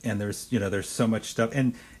 And there's so much stuff,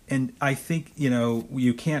 and I think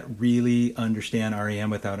you can't really understand REM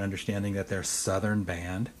without understanding that they're a Southern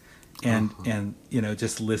band, and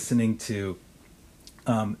just listening to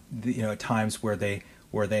at times where they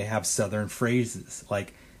have Southern phrases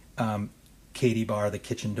like Katie bar the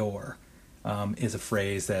kitchen door is a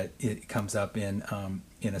phrase that it comes up in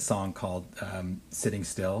a song called Sitting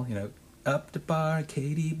Still. Up the bar,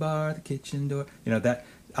 Katie bar the kitchen door. That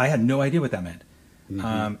I had no idea what that meant.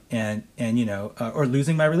 Or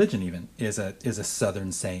losing my religion even is a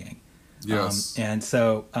Southern saying. Yes. And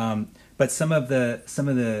so, but some of the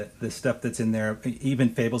stuff that's in there, even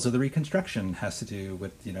Fables of the Reconstruction, has to do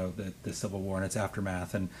with the Civil War and its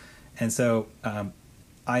aftermath, and so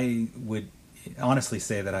I would honestly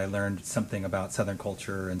say that I learned something about Southern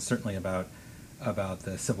culture and certainly about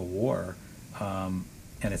the Civil War and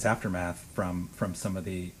its aftermath from some of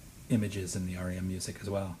the images in the REM music as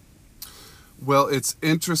well. Well, it's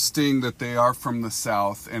interesting that they are from the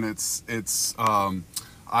South, and it's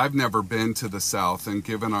I've never been to the South, and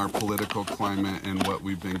given our political climate and what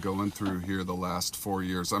we've been going through here the last 4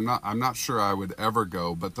 years, I'm not sure I would ever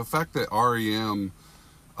go. But the fact that REM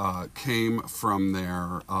came from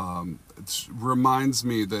there reminds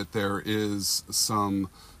me that there is some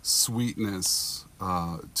sweetness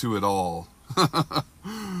to it all.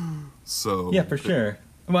 So yeah, for sure.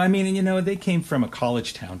 Well, I mean, they came from a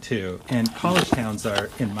college town too, and college towns are,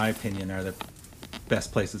 in my opinion, are the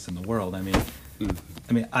best places in the world. I mean,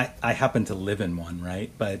 I happen to live in one, right?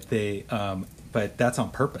 But but that's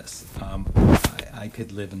on purpose. I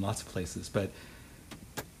could live in lots of places, but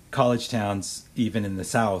college towns, even in the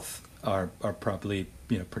South, are probably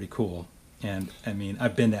pretty cool. And I mean,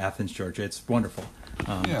 I've been to Athens, Georgia. It's wonderful,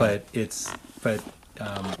 but it's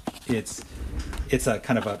a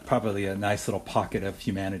kind of probably a nice little pocket of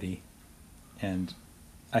humanity, and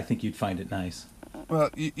I think you'd find it nice. Well,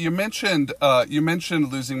 you mentioned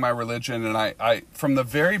losing my religion, and I from the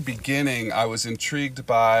very beginning I was intrigued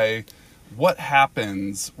by what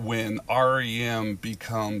happens when REM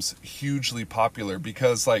becomes hugely popular,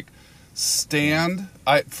 because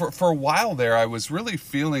for a while there I was really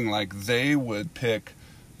feeling like they would pick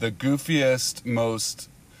the goofiest, most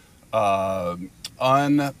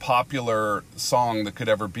unpopular song that could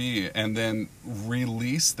ever be and then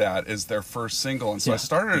release that as their first single, and so I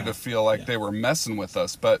started to feel like they were messing with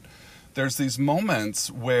us. But there's these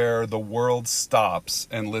moments where the world stops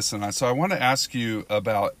and listen. So I want to ask you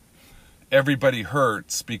about Everybody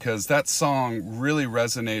Hurts, because that song really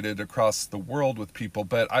resonated across the world with people,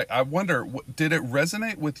 but I wonder, did it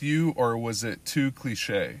resonate with you, or was it too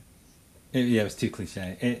cliche? It was too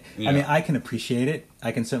cliche. I mean, I can appreciate it.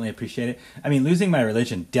 I can certainly appreciate it. I mean, Losing My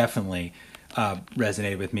Religion definitely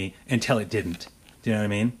resonated with me until it didn't. Do you know what I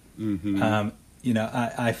mean? Mm-hmm.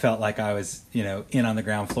 I felt like I was, in on the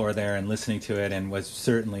ground floor there and listening to it, and was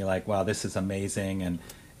certainly like, wow, this is amazing.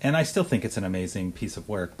 And I still think it's an amazing piece of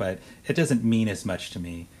work, but it doesn't mean as much to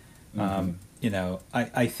me. Mm-hmm.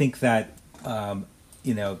 I think that,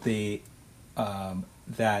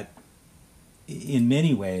 that in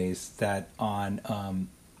many ways that on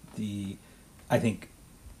I think,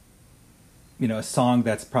 a song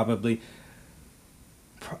that's probably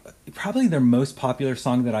their most popular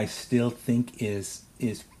song that I still think is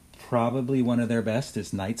probably one of their best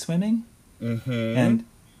is Night Swimming. Mm-hmm. And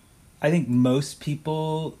I think most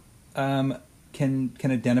people can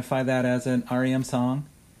identify that as an REM song.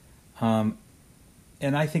 And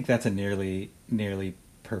I think that's a nearly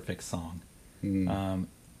perfect song.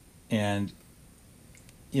 Mm.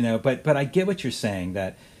 But I get what you're saying,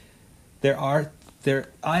 that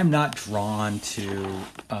I'm not drawn to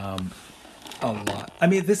a lot. I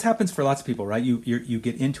mean, this happens for lots of people, right? You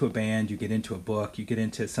get into a band, you get into a book, you get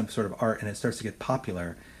into some sort of art, and it starts to get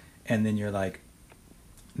popular, and then you're like,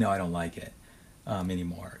 no, I don't like it.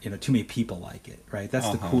 anymore. Too many people like it, right? That's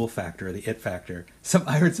the Uh-huh. cool factor, or the it factor.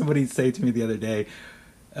 I heard somebody say to me the other day,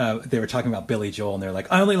 they were talking about Billy Joel, and they're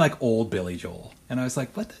like, "I only like old Billy Joel," and I was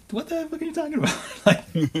like, "What the fuck are you talking about?" Like,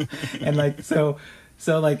 and like so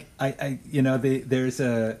like there's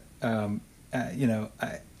a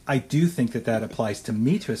I do think that applies to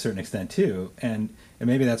me to a certain extent too, and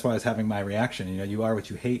maybe that's why I was having my reaction. You are what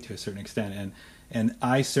you hate to a certain extent, and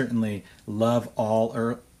I certainly love all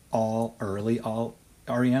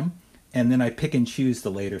REM, and then I pick and choose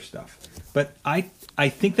the later stuff. But I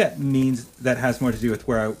think that means that has more to do with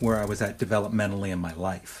where I was at developmentally in my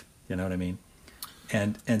life. You know what I mean?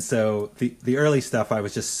 And so the early stuff I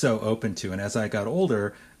was just so open to, and as I got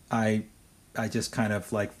older, I just kind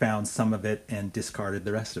of like found some of it and discarded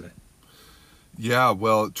the rest of it. Yeah,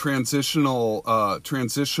 well, transitional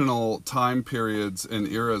time periods and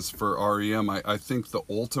eras for REM. I think the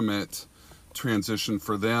ultimate transition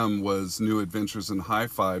for them was New Adventures in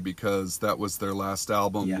Hi-Fi, because that was their last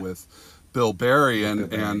album Yeah. with Bill Berry, and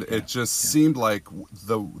Bill Berry, it just seemed like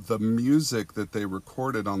the music that they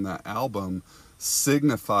recorded on that album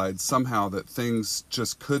signified somehow that things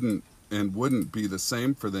just couldn't and wouldn't be the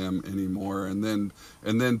same for them anymore. And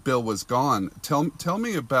then Bill was gone. Tell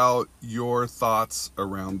me about your thoughts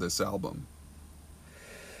around this album.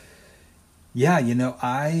 Yeah,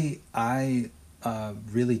 I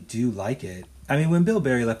really do like it. I mean, when Bill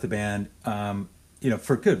Berry left the band,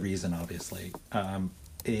 for good reason, obviously,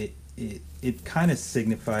 it kind of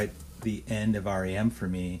signified the end of REM for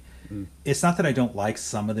me. It's not that I don't like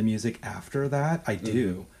some of the music after that. I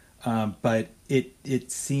do. But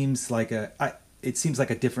it seems like a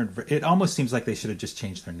different. It almost seems like they should have just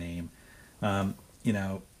changed their name. Like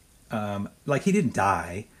he didn't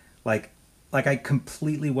die. Like I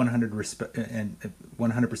completely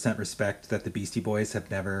 100% respect that the Beastie Boys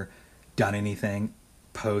have never done anything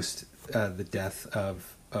post the death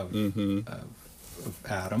of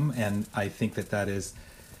Adam, and I think that is.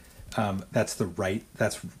 That's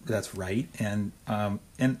right, and I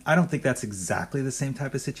don't think that's exactly the same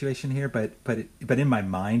type of situation here, but in my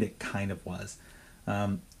mind it kind of was.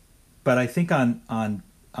 But I think on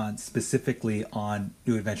specifically on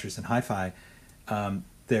New Adventures in Hi-Fi,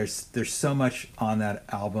 there's so much on that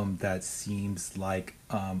album that seems like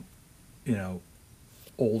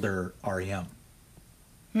older REM.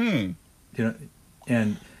 And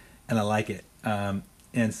I like it, and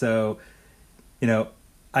so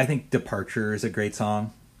I think Departure is a great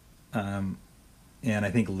song. And I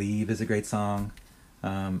think Leave is a great song.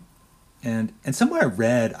 And somewhere I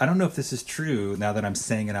read, I don't know if this is true now that I'm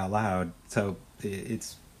saying it out loud. So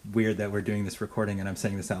it's weird that we're doing this recording and I'm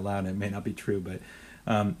saying this out loud, and it may not be true, but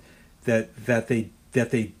that they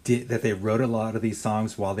wrote a lot of these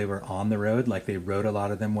songs while they were on the road. Like they wrote a lot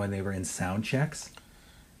of them when they were in sound checks.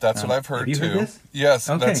 That's what I've heard have you too. Heard this? Yes,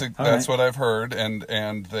 okay, that's right. what I've heard,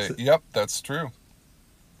 yep, that's true.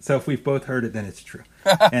 So if we've both heard it, then it's true.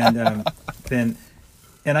 And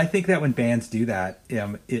and I think that when bands do that,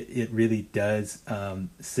 it really does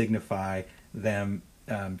signify them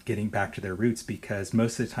getting back to their roots, because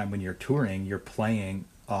most of the time when you're touring, you're playing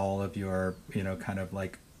all of your kind of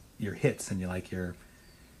like your hits and you like your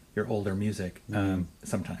older music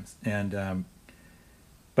sometimes. And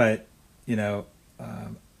but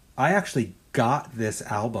I actually got this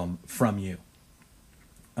album from you.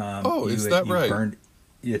 Is that right?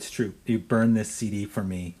 It's true. You burned this CD for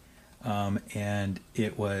me, and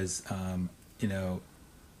it was,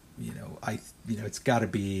 it's got to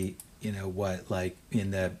be, like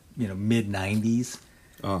in the mid '90s,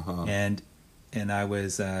 and I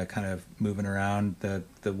was kind of moving around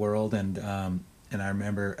the world, and I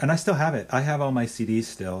remember, and I still have it. I have all my CDs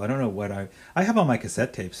still. I don't know what I have all my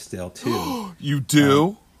cassette tapes still too. You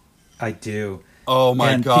do? I do. Oh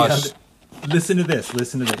my gosh. Listen to this.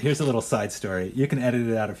 Here's a little side story. You can edit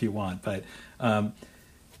it out if you want, but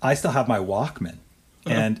I still have my Walkman,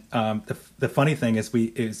 and the funny thing is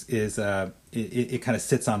it kind of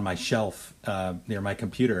sits on my shelf near my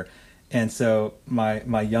computer, and so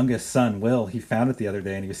my youngest son Will, he found it the other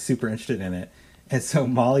day and he was super interested in it, and so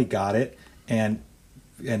Molly got it and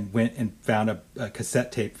went and found a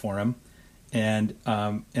cassette tape for him. And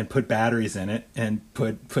put batteries in it and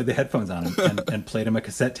put the headphones on him and played him a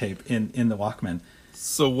cassette tape in the Walkman.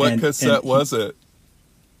 So what cassette was it?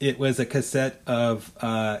 It was a cassette of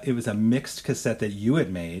it was a mixed cassette that you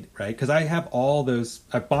had made, right? Because I have all those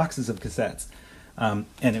boxes of cassettes, and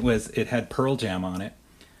it had Pearl Jam on it,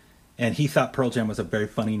 and he thought Pearl Jam was a very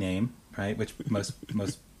funny name, right? Which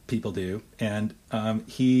most people do, and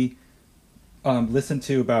he listened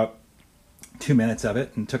to about 2 minutes of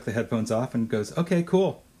it and took the headphones off and goes, "Okay,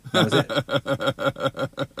 cool." That was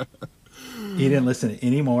it. He didn't listen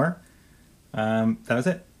anymore. That was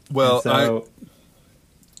it. Well, and so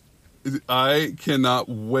I cannot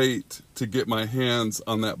wait to get my hands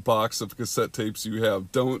on that box of cassette tapes you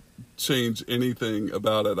have. Don't change anything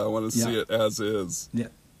about it. I want to see it as is. Yeah.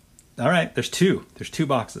 All right. There's two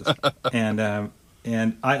boxes, and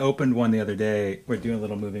I opened one the other day. We're doing a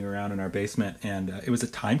little moving around in our basement, and it was a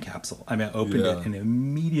time capsule. I mean, I opened it and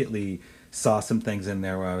immediately saw some things in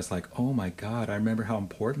there where I was like, "Oh my God, I remember how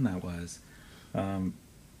important that was." And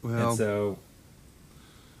so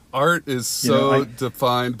art is so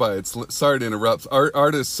defined by its. Sorry to interrupt.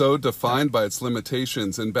 Art is so defined by its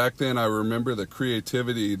limitations, and back then I remember the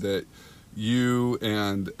creativity that you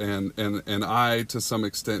and I, to some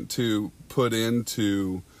extent too, put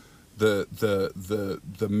into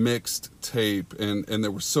the mixed tape, and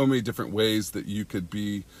there were so many different ways that you could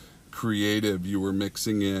be creative. You were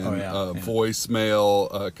mixing in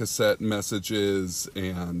voicemail, cassette messages,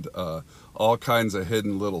 and all kinds of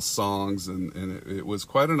hidden little songs, and it was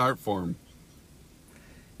quite an art form.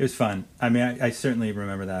 It was fun. I mean, I certainly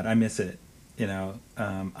remember that. I miss it.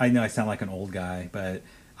 I know I sound like an old guy, but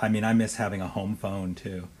I mean, I miss having a home phone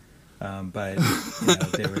too. But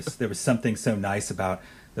there was something so nice about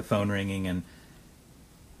the phone ringing and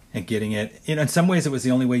getting it. In some ways, it was the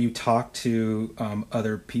only way you talk to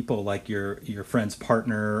other people, like your friend's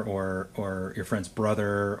partner or your friend's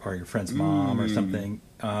brother or your friend's mom or something.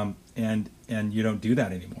 And you don't do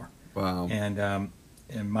that anymore. Wow. And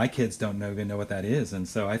my kids don't even know what that is. And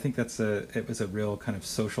so I think it was a real kind of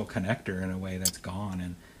social connector in a way that's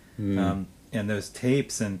gone. And those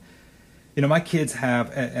tapes, and my kids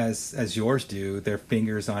have, as yours do, their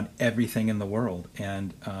fingers on everything in the world.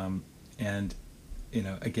 And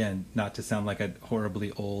again, not to sound like a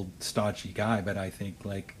horribly old, stodgy guy, but I think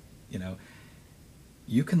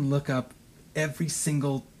you can look up every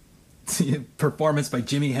single performance by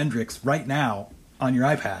Jimi Hendrix right now on your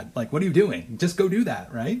iPad. Like, what are you doing? Just go do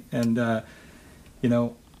that, right? And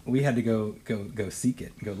we had to go seek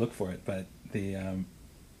it, go look for it. But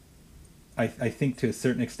I think to a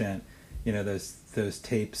certain extent, those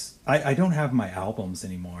tapes. I don't have my albums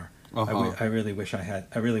anymore. Uh-huh. I really wish I had.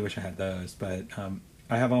 I really wish I had those. But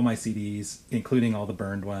I have all my CDs, including all the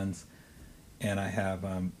burned ones, and I have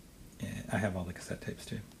all the cassette tapes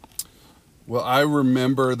too. Well, I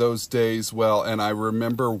remember those days well, and I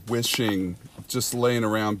remember wishing, just laying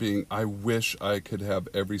around being, I wish I could have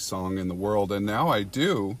every song in the world, and now I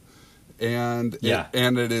do, and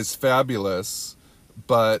it is fabulous.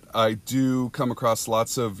 But I do come across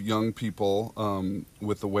lots of young people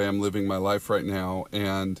with the way I'm living my life right now,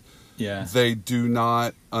 and they do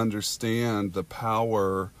not understand the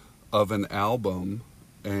power of an album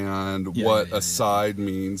and what a side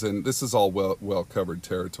means. And this is all well covered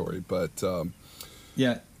territory, but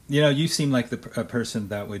you seem like a person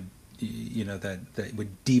that would that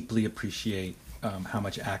would deeply appreciate how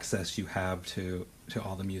much access you have to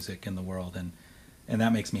all the music in the world, and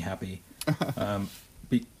that makes me happy.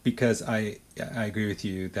 Because I agree with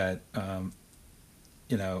you that I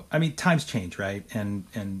mean, times change, right?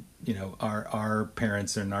 And our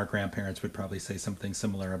parents and our grandparents would probably say something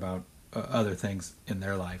similar about other things in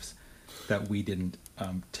their lives that we didn't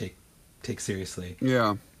take seriously.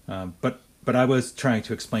 Yeah. But I was trying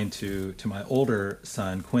to explain to my older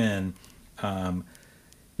son Quinn,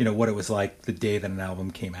 what it was like the day that an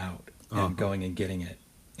album came out, and going and getting it,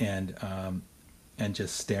 and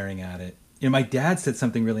just staring at it. My dad said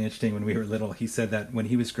something really interesting when we were little. He said that when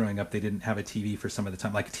he was growing up, they didn't have a TV for some of the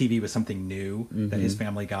time. Like, TV was something new that his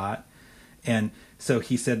family got. And so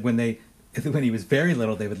he said when he was very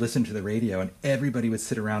little, they would listen to the radio, and everybody would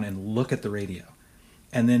sit around and look at the radio.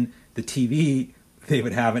 And then the TV they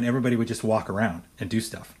would have, and everybody would just walk around and do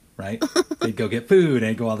stuff, right? They'd go get food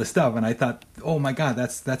and go all this stuff. And I thought, oh my God,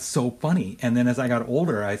 that's so funny. And then as I got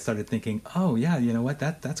older, I started thinking, oh yeah, you know what?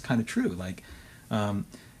 That's kind of true. Like, so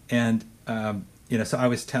I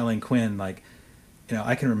was telling Quinn, like,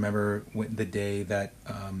 I can remember the day that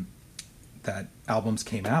that albums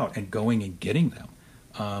came out and going and getting them,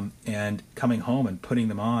 and coming home and putting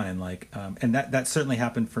them on, and and that certainly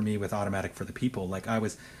happened for me with Automatic for the People. Like, I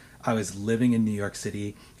was living in New York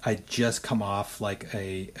City. I'd just come off like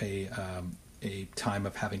a time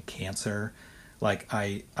of having cancer. Like,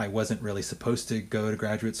 I wasn't really supposed to go to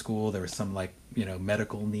graduate school. There was some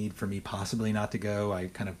medical need for me possibly not to go. I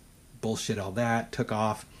kind of bullshit all that, took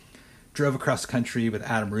off, drove across country with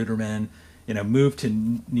Adam Ruderman, moved to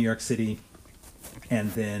New York City,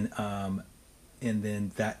 and then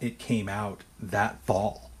that it came out that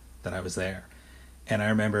fall that I was there. And I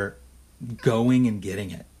remember going and getting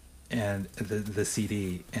it, and the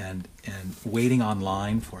CD, and waiting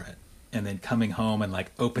online for it, then coming home and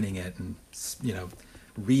like opening it and, you know,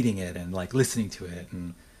 reading it and like listening to it.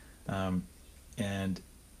 And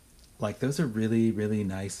like, those are really, really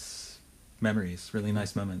nice memories, really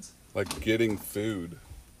nice moments. Like getting food.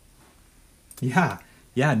 Yeah.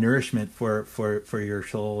 Yeah. Nourishment for your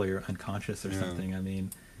soul or your unconscious or something. I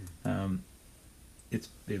mean, it's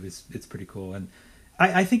pretty cool. And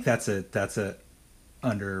I think that's a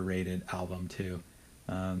underrated album too.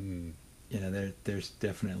 You know, there's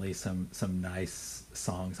definitely some nice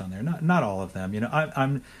songs on there. Not all of them. You know,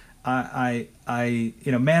 I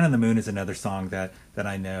you know, Man on the Moon is another song that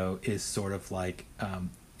I know is sort of like,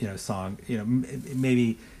 you know, song, you know,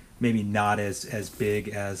 maybe not as big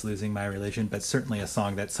as Losing My Religion, but certainly a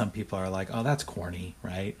song that some people are like, oh, that's corny,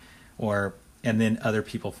 right? And then other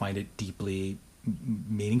people find it deeply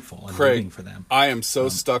meaningful and moving for them. I am so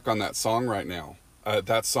stuck on that song right now.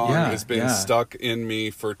 That song has been stuck in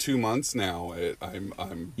me for 2 months now.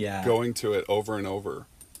 I'm going to it over and over.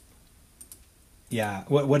 Yeah.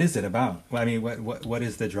 What is it about? I mean, what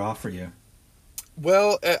is the draw for you?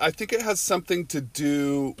 Well, I think it has something to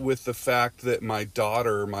do with the fact that my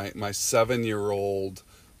daughter, my 7-year-old,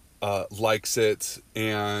 likes it,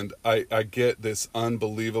 and I get this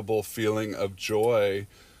unbelievable feeling of joy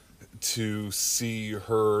to see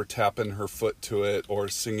her tapping her foot to it or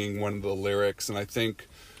singing one of the lyrics. And I think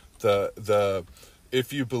the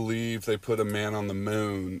If You Believe They Put a Man on the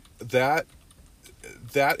Moon, that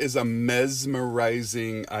is a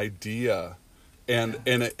mesmerizing idea. And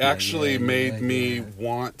it actually made me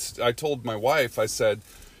want, I told my wife, I said,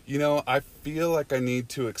 you know, I feel like I need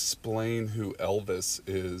to explain who Elvis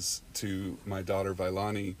is to my daughter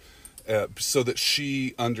Vailani, so that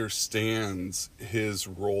she understands his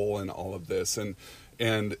role in all of this. And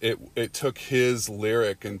it took his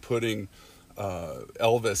lyric and putting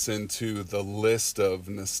Elvis into the list of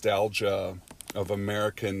nostalgia, of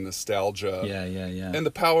American nostalgia. Yeah. And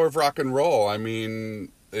the power of rock and roll. I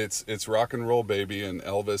mean, it's rock and roll, baby, and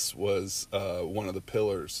Elvis was one of the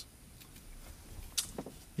pillars.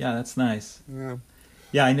 Yeah, that's nice.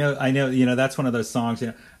 Yeah, I know. You know, that's one of those songs. You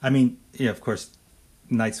know, I mean, yeah, of course,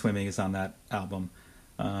 Night Swimming is on that album.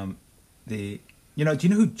 You know, do you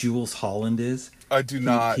know who Jules Holland is? I do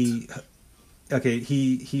not. He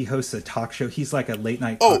hosts a talk show. He's like a late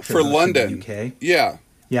night talk show for London, in the UK. Yeah.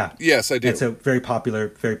 Yes, I do. And so very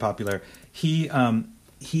popular. He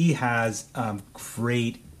has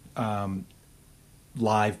great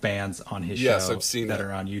live bands on his show. Yes, I've seen that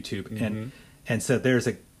are on YouTube, and so there's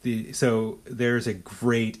a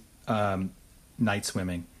great Night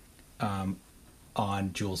Swimming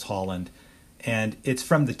on Jules Holland, and it's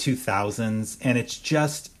from the 2000s, and it's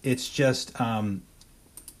just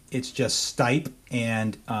Stipe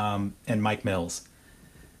and Mike Mills,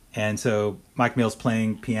 and so Mike Mills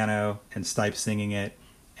playing piano and Stipe singing it,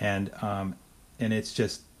 and it's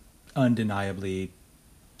just undeniably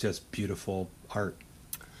just beautiful art.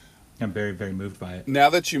 I'm very, very moved by it. Now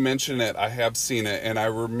that you mention it, I have seen it, and I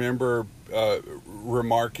remember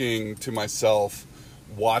remarking to myself,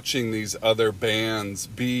 watching these other bands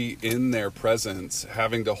be in their presence,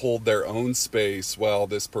 having to hold their own space while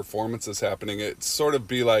this performance is happening. It sort of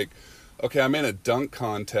be like, okay, I'm in a dunk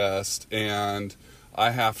contest, and I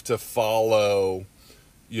have to follow,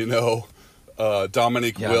 you know,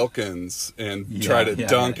 Dominique Wilkins and try to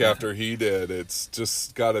dunk after he did. It's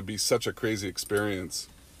just got to be such a crazy experience.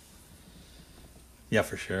 Yeah,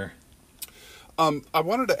 for sure. I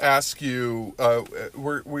wanted to ask you,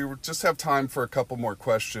 we just have time for a couple more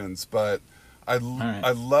questions, but I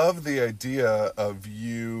love the idea of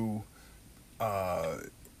you,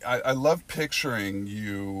 I love picturing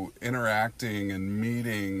you interacting and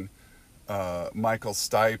meeting Michael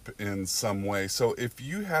Stipe in some way. So if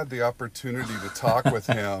you had the opportunity to talk with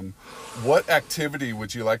him, what activity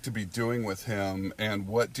would you like to be doing with him, and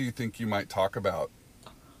what do you think you might talk about?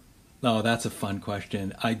 Oh, that's a fun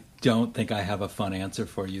question. I don't think I have a fun answer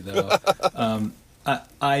for you, though.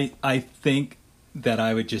 I think that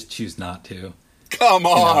I would just choose not to. Come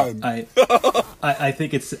on. You know, I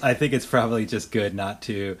think it's probably just good not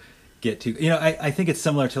to get too. You know, I think it's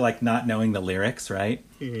similar to like not knowing the lyrics, right?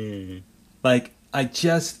 Like I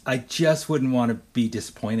just wouldn't want to be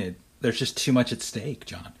disappointed. There's just too much at stake,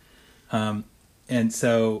 John. And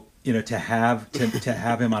so, you know, to have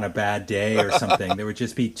him on a bad day or something, there would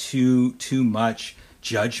just be too much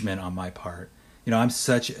judgment on my part. You know, I'm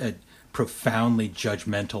such a profoundly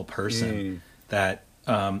judgmental person that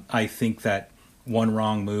I think that one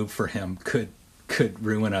wrong move for him could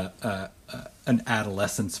ruin an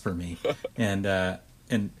adolescence for me. And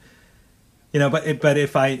you know, but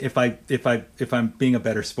if I'm being a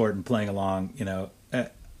better sport and playing along, you know,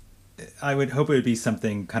 I would hope it would be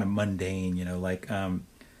something kind of mundane,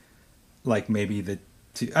 like maybe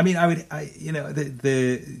I mean, I'm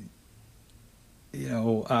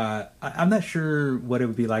not sure what it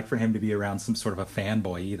would be like for him to be around some sort of a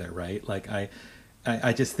fanboy either, right? Like I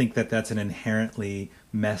just think that that's an inherently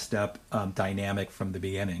messed up dynamic from the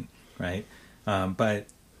beginning, right? But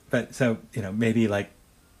so maybe like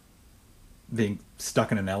being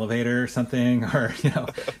stuck in an elevator or something, or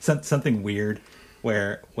something weird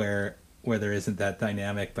where there isn't that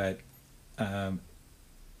dynamic. But I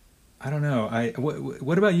don't know.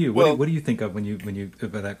 What about you? Well, What do you think of when you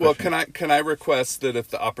about that well, question? can I request that if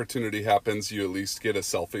the opportunity happens, you at least get a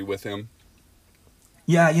selfie with him?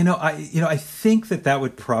 Yeah, I think that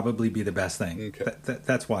would probably be the best thing. Okay.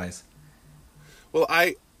 That's wise. Well,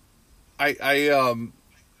 I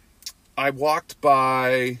walked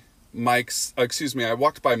by I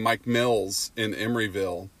walked by Mike Mills in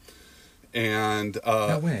Emeryville, and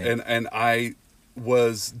No way. and I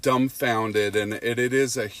was dumbfounded, and it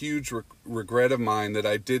is a huge regret of mine that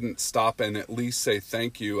I didn't stop and at least say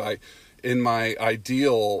thank you. In my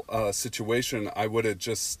ideal situation, I would have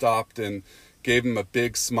just stopped and gave him a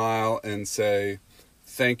big smile and say,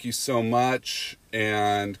 thank you so much,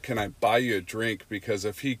 and can I buy you a drink? Because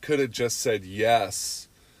if he could have just said yes,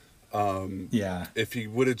 Yeah. if he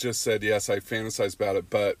would have just said yes, I fantasized about it,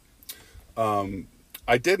 but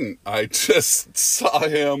I didn't. I just saw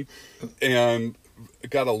him and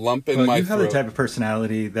got a lump in my You have throat. the type of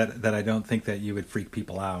personality that I don't think that you would freak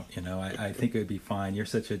people out. I think it would be fine. You're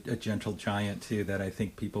such a gentle giant too that I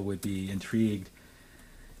think people would be intrigued.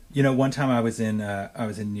 One time I was in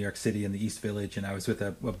New York City in the East Village, and I was with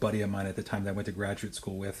a buddy of mine at the time that I went to graduate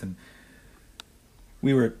school with, and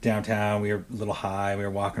we were downtown. We were a little high. We were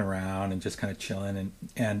walking around and just kind of chilling,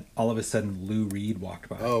 and all of a sudden Lou Reed walked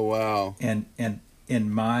by. Oh wow! And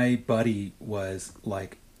my buddy was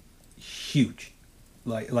like huge,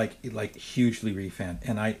 like huge Lou Reed fan,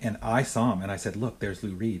 and I saw him and I said, "Look, there's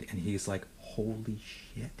Lou Reed," and he's like, "Holy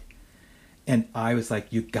shit!" And I was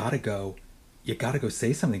like, "You gotta go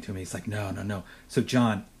say something to him." He's like, no. So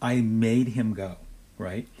John, I made him go,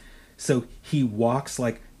 right? So he walks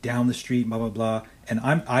like down the street, blah, blah, blah. And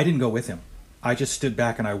I didn't go with him. I just stood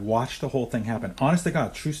back and I watched the whole thing happen. Honest to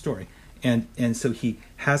God, true story. And so he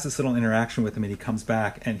has this little interaction with him, and he comes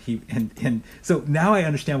back, and so now I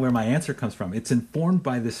understand where my answer comes from. It's informed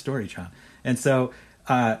by this story, John. And so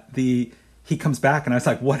he comes back, and I was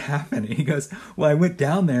like, "What happened?" And he goes, "Well, I went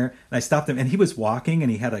down there and I stopped him, and he was walking,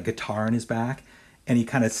 and he had a guitar on his back, and he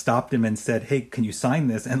kind of stopped him and said, 'Hey, can you sign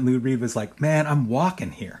this?' And Lou Reed was like, 'Man, I'm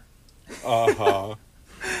walking here,' and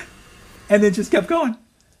then just kept going.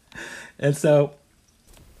 And so,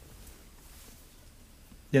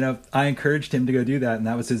 I encouraged him to go do that, and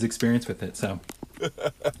that was his experience with it. So,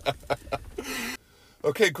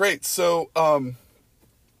 Okay, great. So,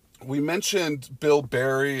 we mentioned Bill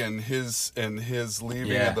Berry and his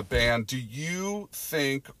leaving of the band. Do you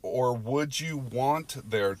think, or would you want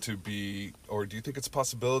there to be, or do you think it's a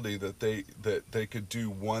possibility that they could do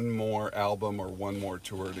one more album or one more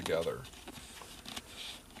tour together?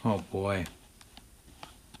 oh boy,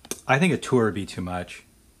 I think a tour would be too much.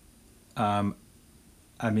 I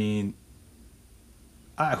mean,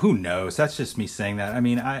 who knows? That's just me saying that. I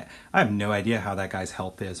mean, I have no idea how that guy's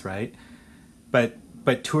health is, right? But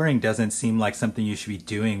touring doesn't seem like something you should be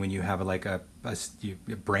doing when you have a brain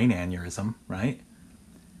aneurysm, right?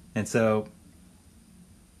 And so,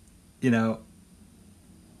 what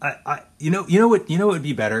would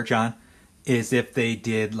be better, John, is if they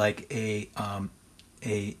did like a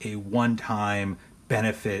one-time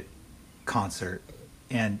benefit concert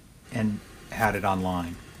and had it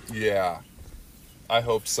online. Yeah, I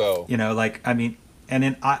hope so. And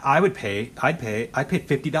then I'd pay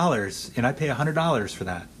 $50 and I'd pay $100 for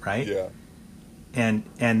that, right? Yeah. And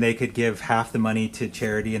they could give half the money to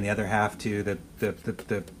charity and the other half to the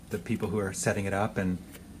people who are setting it up, and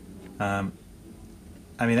that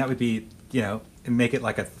would be make it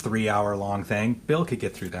like a 3-hour long thing. Bill could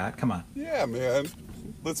get through that. Come on. Yeah, man.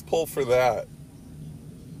 Let's pull for that.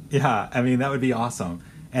 Yeah, that would be awesome.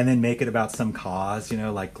 And then make it about some cause,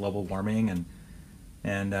 like global warming, and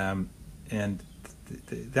that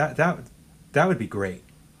would be great.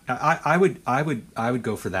 I would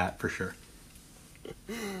go for that for sure.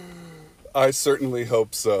 I certainly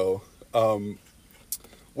hope so.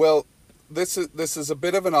 Well, this is a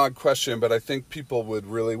bit of an odd question, but I think people would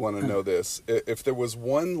really want to know this. If there was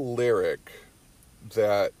one lyric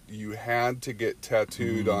that you had to get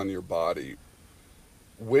tattooed on your body,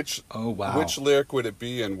 which lyric would it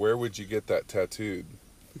be, and where would you get that tattooed?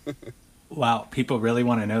 Wow, people really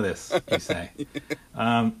want to know this, you say.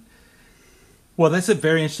 Well, that's a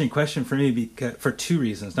very interesting question for me because for two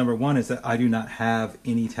reasons. Number one is that I do not have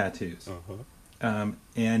any tattoos, Uh-huh.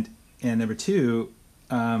 and number two,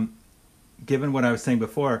 given what I was saying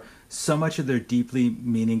before, so much of their deeply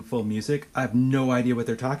meaningful music, I have no idea what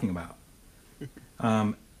they're talking about.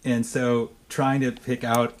 And so trying to pick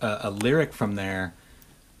out a lyric from there,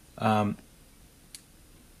 um,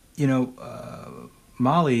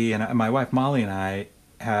 Molly and my wife Molly and I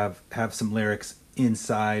have some lyrics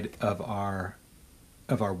inside of our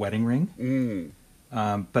wedding ring,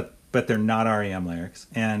 Mm. but they're not REM lyrics,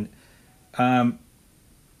 and um,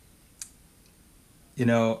 you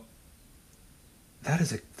know that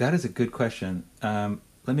is a good question.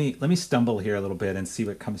 Let me stumble here a little bit and see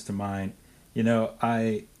what comes to mind. You know,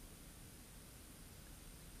 I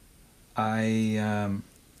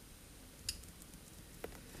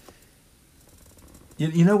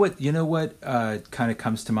you know what kind of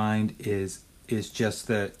comes to mind is just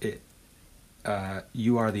that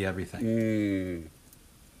you are the everything. Mm.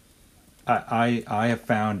 I have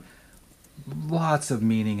found lots of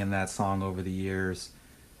meaning in that song over the years,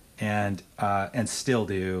 and still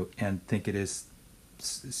do, and think it is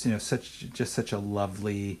such a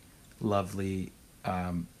lovely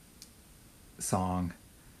song,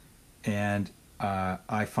 and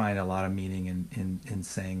I find a lot of meaning in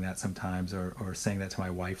saying that sometimes, or saying that to my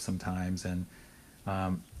wife sometimes,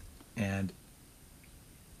 um, and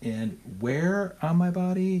where on my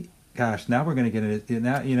body? Gosh, now we're going to get into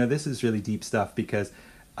now. This is really deep stuff because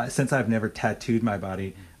since I've never tattooed my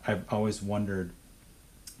body, I've always wondered.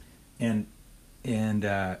 And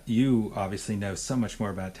you obviously know so much more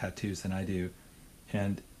about tattoos than I do,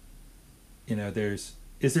 and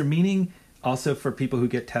is there meaning also for people who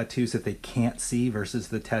get tattoos that they can't see versus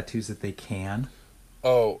the tattoos that they can?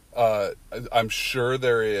 Oh, I'm sure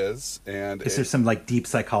there is, and Is there some like deep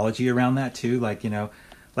psychology around that too? Like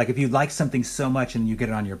if you like something so much and you get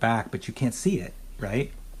it on your back, but you can't see it,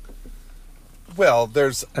 right? well,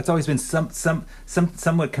 there's That's always been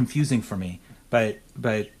somewhat confusing for me. But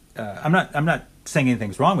I'm not saying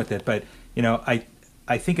anything's wrong with it. But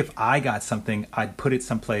I think if I got something, I'd put it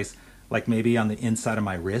someplace like maybe on the inside of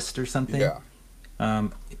my wrist or something. yeah.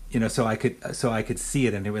 So I could see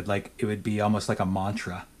it, and it would be almost like a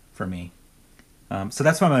mantra for me. So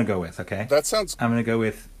that's what I'm going to go with. Okay, That sounds I'm going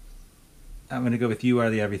to go with "You Are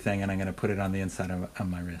the Everything," and I'm going to put it on the inside of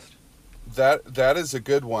my wrist. that is a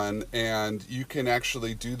good one, and you can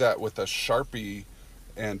actually do that with a Sharpie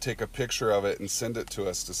and take a picture of it and send it to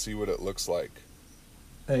us to see what it looks like.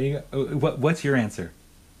 There you go. What's your answer?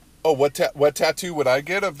 Oh, what tattoo would I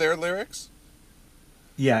get of their lyrics?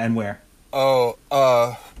 Yeah, and where? Oh,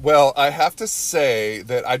 well, I have to say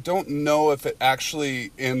that I don't know if it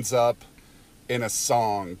actually ends up in a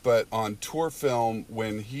song, but on Tour Film,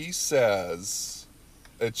 when he says,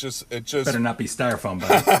 it just Better not be styrofoam,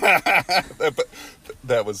 buddy.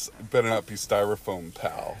 that was better not be styrofoam,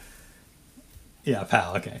 pal. Yeah,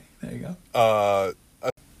 pal. Okay, there you go. Uh,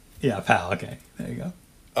 Yeah, pal. Okay, there you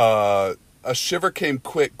go. A shiver came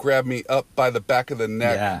quick, grabbed me up by the back of the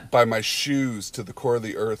neck, Yeah. by my shoes to the core of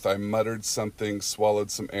the earth. I muttered something, swallowed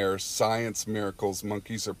some air. Science, miracles,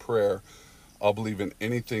 monkeys, or prayer. I'll believe in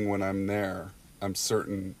anything when I'm there. I'm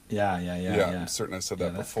certain. Yeah. I'm certain I said Yeah,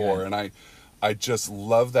 that that's before. good. And I just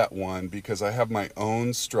love that one because I have my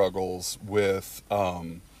own struggles with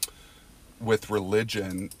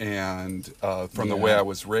religion and from the way Yeah. I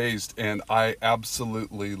was raised. And I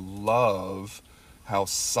absolutely love how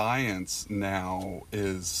science now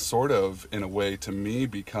is sort of, in a way, to me,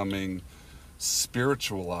 becoming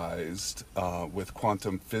spiritualized with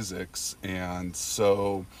quantum physics. And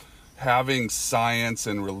so having science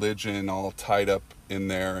and religion all tied up in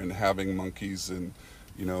there, and having monkeys and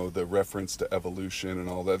the reference to evolution and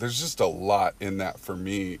all that, there's just a lot in that for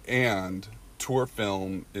me. And Tour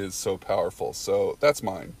Film is so powerful, so that's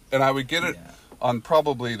mine. And I would get it Yeah. on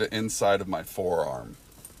probably the inside of my forearm.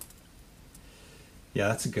 Yeah,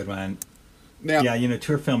 that's a good one. Now, Yeah,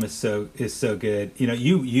 Tour Film is so good.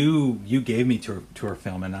 You gave me tour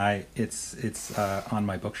Film, and it's on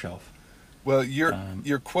my bookshelf. well,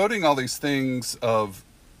 you're quoting all these things of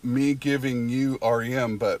me giving you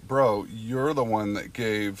REM, but bro, you're the one that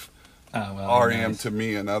gave Oh well, REM nice. to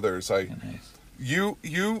me and others. Nice. You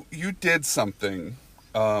did something.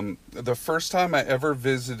 The first time I ever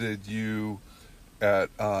visited you at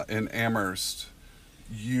in Amherst,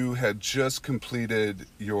 you had just completed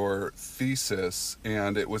your thesis,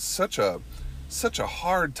 and it was such a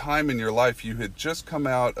hard time in your life. You had just come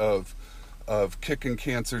out of kicking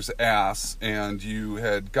cancer's ass, and you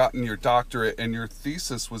had gotten your doctorate, and your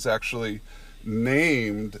thesis was actually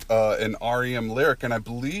named an REM lyric, and I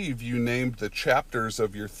believe you named the chapters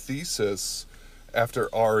of your thesis after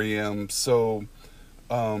REM. So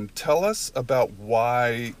tell us about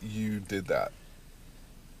why you did that.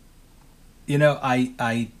 You know,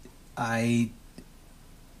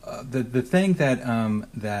 the thing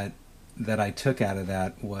that I took out of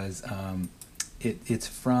that was it's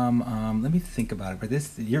from let me think about it. But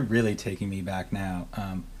this, you're really taking me back now.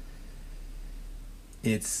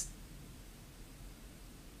 It's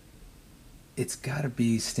got to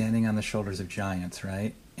be Standing on the Shoulders of Giants,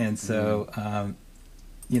 right? And so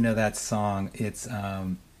you know that song. It's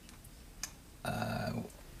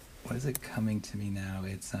what is it coming to me now?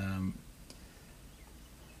 It's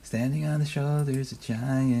standing on the shoulders of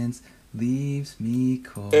giants leaves me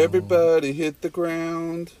cold. Everybody hit the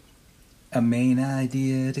ground. A main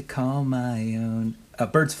idea to call my own.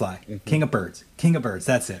 Birds fly. Mm-hmm. King of birds. King of birds.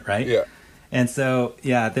 That's it, right? Yeah. And so,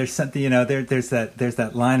 yeah, there's something, you know, there's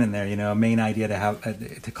that line in there, you know, a main idea to have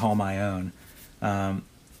to call my own, and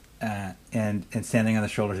standing on the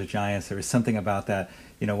shoulders of giants. There was something about that,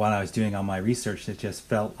 you know, while I was doing all my research, it just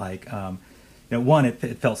felt like, you know, one,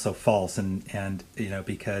 it felt so false, and you know,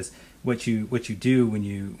 because what you do when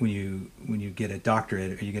you get a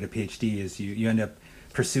doctorate or you get a PhD is you end up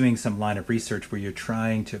pursuing some line of research where you're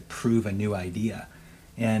trying to prove a new idea,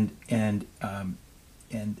 and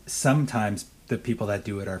sometimes the people that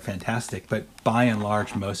do it are fantastic, but by and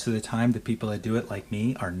large, most of the time, the people that do it, like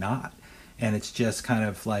me, are not. And it's just kind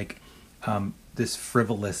of like this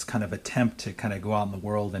frivolous kind of attempt to kind of go out in the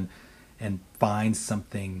world and find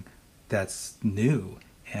something that's new.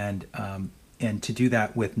 And to do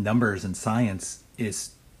that with numbers and science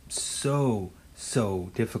is so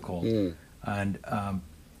difficult.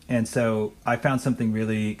 And so I found something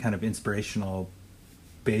really kind of inspirational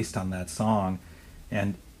based on that song.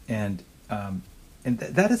 And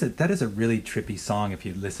that is a really trippy song if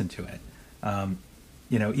you listen to it.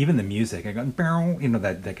 You know, even the music, I go, you know,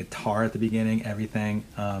 that guitar at the beginning, everything,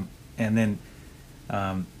 and then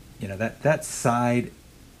you know, that side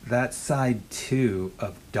two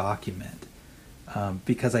of Document,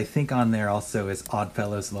 because I think on there also is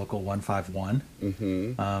Oddfellows Local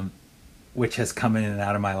 151, which has come in and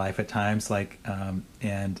out of my life at times, like,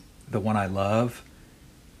 and The One I Love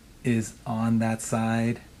is on that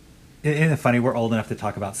side. Isn't it funny? We're old enough to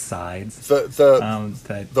talk about sides.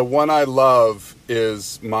 The One I Love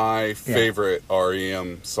is my favorite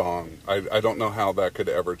REM song. I don't know how that could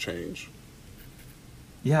ever change.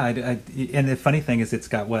 Yeah, and the funny thing is, it's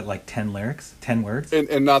got what, like 10 lyrics, 10 words,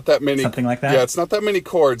 and not that many, something like that. Yeah, it's not that many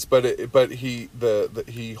chords, but he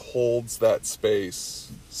holds that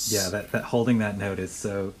space. Yeah, that holding that note is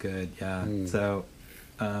so good. Yeah, so.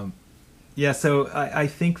 Yeah, so I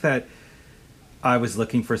think that I was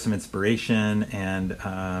looking for some inspiration, and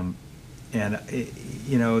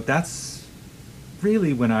you know, that's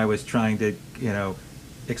really when I was trying to, you know,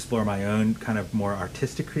 explore my own kind of more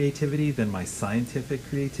artistic creativity than my scientific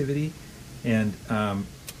creativity, and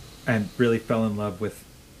really fell in love with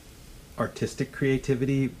artistic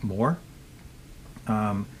creativity more.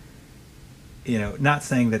 You know, not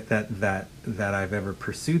saying that I've ever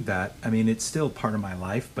pursued that. I mean, it's still part of my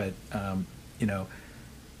life, but you know,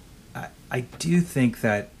 I do think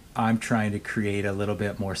that I'm trying to create a little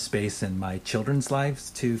bit more space in my children's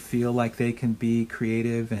lives to feel like they can be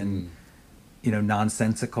creative and you know,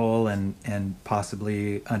 nonsensical and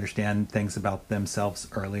possibly understand things about themselves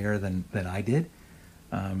earlier than I did,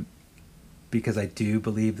 because I do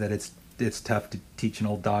believe that it's tough to teach an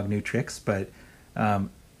old dog new tricks, but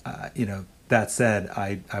you know, that said,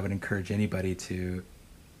 I would encourage anybody to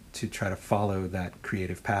try to follow that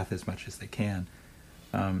creative path as much as they can.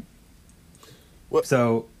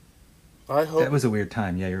 So I hope that was a weird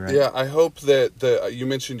time. Yeah, you're right. Yeah, I hope that you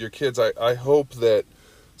mentioned your kids. I hope that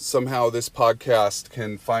somehow this podcast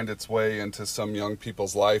can find its way into some young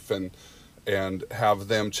people's life and have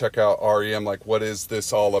them check out REM. Like, what is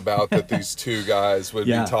this all about that these two guys would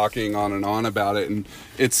be talking on and on about it? And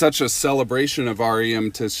it's such a celebration of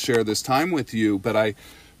REM to share this time with you. But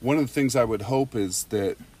one of the things I would hope is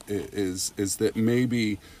that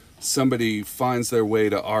maybe somebody finds their way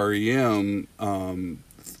to REM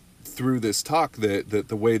through this talk, that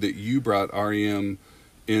the way that you brought REM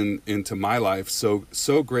into my life.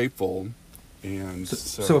 So grateful. And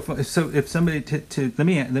so if somebody let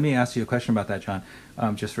me ask you a question about that, John,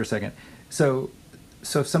 just for a second. So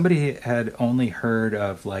if somebody had only heard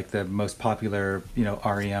of like the most popular, you know,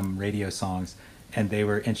 REM radio songs, and they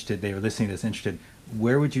were listening to this interested,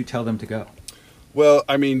 where would you tell them to go? Well,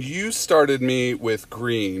 I mean, you started me with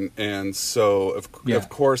Green, and so of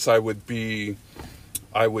course I would be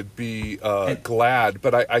glad,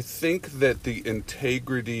 but I think that the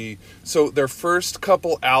integrity. So their first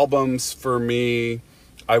couple albums for me,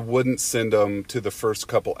 I wouldn't send them to the first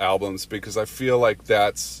couple albums, because I feel like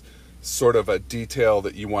that's sort of a detail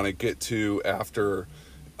that you want to get to after.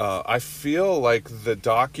 I feel like the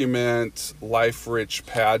Document, Life Rich,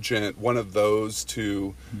 Pageant, one of those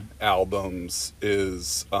two albums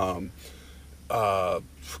is,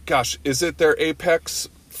 is it their apex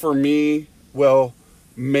for me? Well,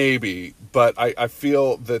 maybe, but I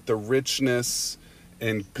feel that the richness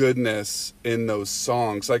and goodness in those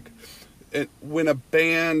songs, like when a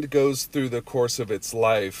band goes through the course of its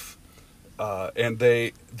life, and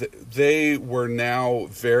they were now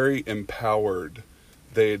very empowered.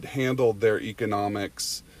 They'd handled their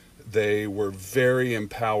economics. They were very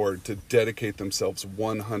empowered to dedicate themselves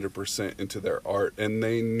 100% into their art, and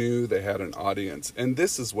they knew they had an audience. And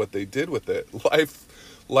this is what they did with it.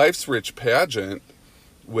 Life's Rich Pageant,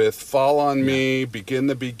 with Fall on Me, Begin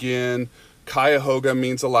the Begin. Cuyahoga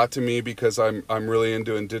means a lot to me because I'm really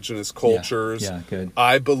into indigenous cultures. Yeah, good.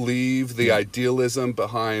 I Believe, the idealism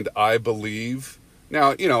behind I Believe.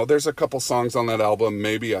 Now, there's a couple songs on that album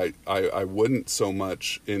maybe I wouldn't so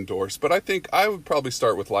much endorse, but I think I would probably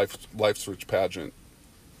start with Life's Rich Pageant.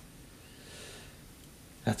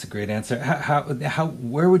 That's a great answer.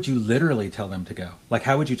 Where would you literally tell them to go? Like,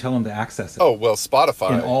 how would you tell them to access it? Oh, well,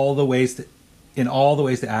 Spotify. In all the ways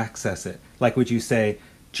to access it. Like, would you say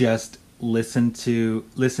just listen on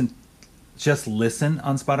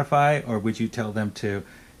Spotify, or would you tell them to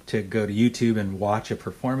go to YouTube and watch a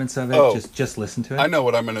performance of it? Oh, just listen to it? I know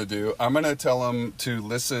what I'm going to do. I'm going to tell them to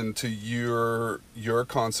listen to your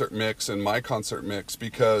concert mix and my concert mix,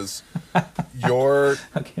 because your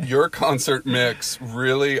concert mix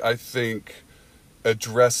really, I think,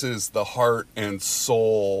 addresses the heart and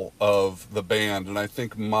soul of the band, and I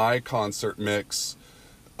think my concert mix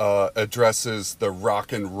addresses the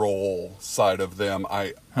rock and roll side of them.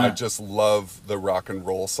 I just love the rock and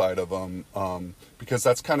roll side of them, because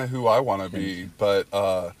that's kind of who I want to be. But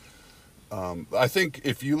I think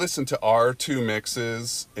if you listen to our two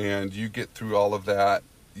mixes and you get through all of that,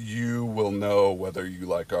 you will know whether you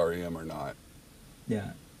like REM or not.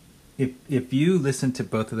 Yeah. If you listen to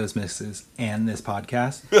both of those mixes and this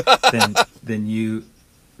podcast,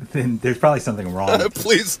 then there's probably something wrong with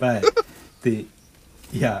Please. But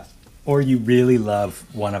or you really love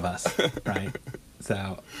one of us, right?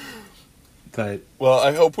 So, but well,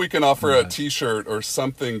 I hope we can offer a T-shirt or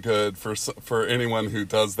something good for anyone who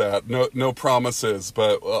does that. No promises,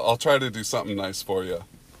 but I'll try to do something nice for you.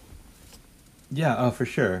 Yeah, oh, for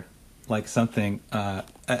sure. Like something,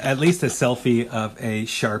 at least a selfie of a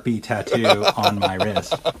Sharpie tattoo on my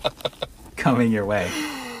wrist coming your way.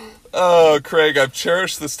 Oh, Craig, I've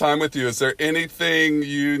cherished this time with you. Is there anything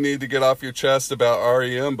you need to get off your chest about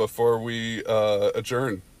REM before we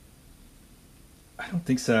adjourn? I don't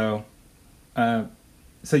think so.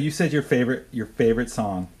 So you said your favorite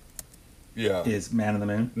song is Man on the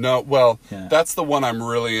Moon? No, well, that's the one I'm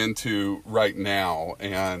really into right now,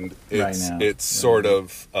 and it's sort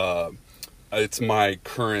of it's my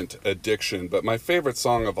current addiction. But my favorite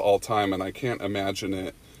song of all time, and I can't imagine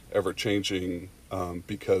it ever changing,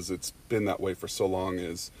 because it's been that way for so long,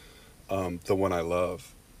 is The One I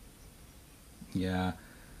Love. Yeah.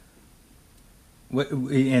 What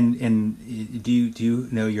and do you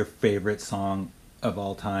know your favorite song of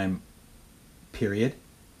all time? Period.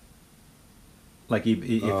 Like if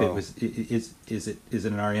it was, is it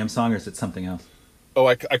an REM song, or is it something else? Oh,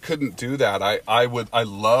 I couldn't do that. I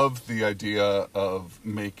love the idea of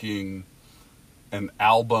making an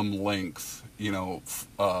album length,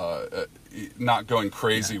 not going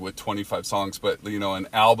crazy with 25 songs, but, an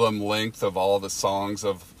album length of all the songs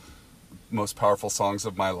of most powerful songs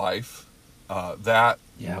of my life. That'd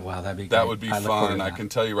be great. That would be fun. I can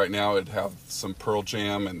tell you right now, it'd have some Pearl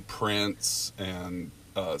Jam and Prince and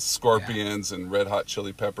Scorpions and Red Hot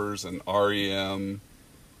Chili Peppers and REM,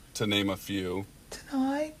 to name a few.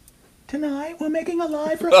 Tonight we're making a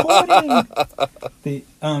live recording.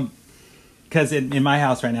 Because in my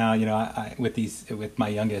house right now, I with my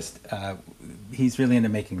youngest, he's really into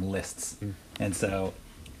making lists, and so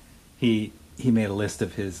he made a list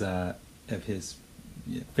of his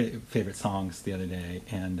favorite songs the other day,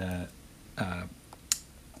 and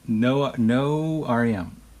no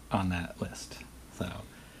REM on that list. So,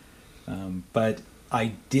 but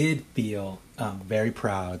I did feel very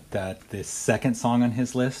proud that the second song on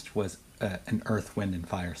his list was an Earth, Wind, and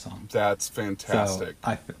Fire song. That's fantastic.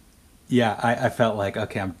 So I felt like,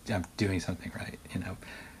 okay, I'm doing something right,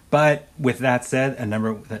 But with that said,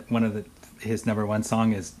 his number one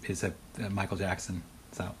song is a Michael Jackson.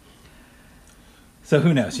 So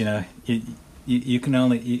who knows, you can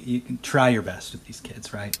only you can try your best with these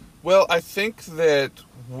kids, right? Well, I think that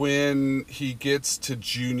when he gets to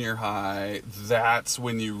junior high, that's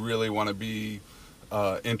when you really want to be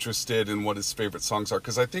interested in what his favorite songs are.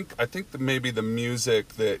 Because I think that maybe the music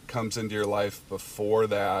that comes into your life before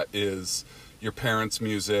that is your parents'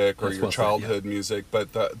 music or That's your well said, childhood music.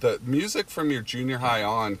 But the music from your junior high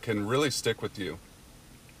on can really stick with you.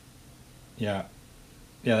 Yeah,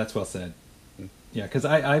 yeah, that's well said. Yeah, because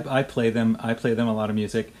I play them a lot of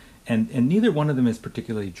music, and neither one of them is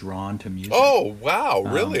particularly drawn to music. Oh, wow,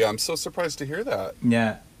 really? I'm so surprised to hear that.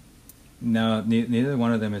 Yeah, no, neither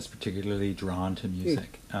one of them is particularly drawn to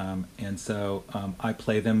music, and so I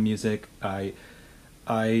play them music.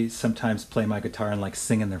 I sometimes play my guitar and like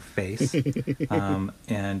sing in their face,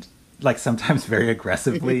 and like sometimes very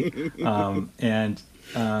aggressively,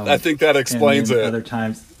 I think that explains and then it.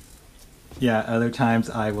 other times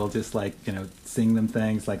I will just like sing them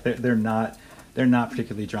things like they're not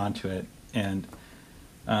particularly drawn to it, and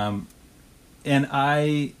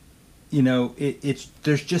I it's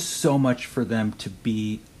there's just so much for them to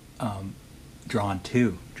be drawn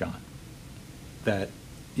to, John, that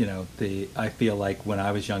I feel like when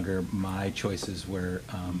I was younger my choices were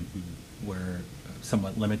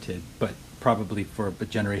somewhat limited, but probably for a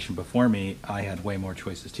generation before me I had way more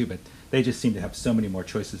choices too, but they just seem to have so many more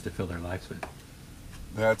choices to fill their lives with.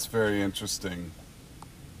 That's very interesting.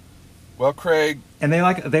 Well, Craig, And they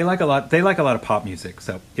like a lot of pop music,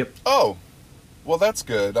 so yep. oh, well, that's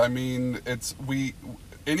good. I mean,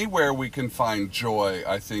 anywhere we can find joy,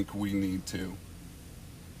 I think we need to.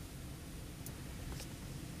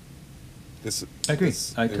 This I agree.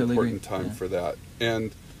 is I an totally important agree. time Yeah. for that,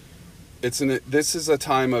 and this is a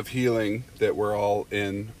time of healing that we're all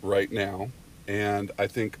in right now, and I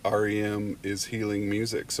think REM is healing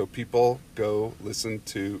music. So people go listen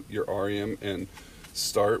to your REM and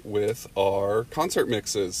start with our concert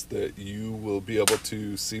mixes that you will be able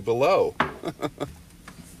to see below.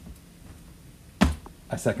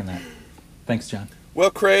 I second that. Thanks, John. Well,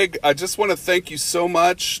 Craig, I just want to thank you so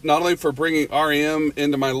much, not only for bringing REM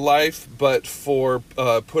into my life, but for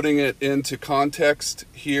putting it into context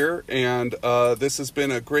here. And this has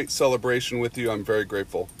been a great celebration with you. I'm very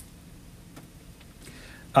grateful.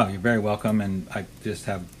 Oh, you're very welcome, and I just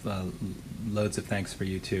have loads of thanks for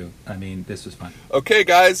you too. I mean, this was fun. Okay,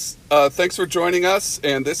 guys, thanks for joining us.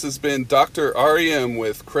 And this has been Dr. REM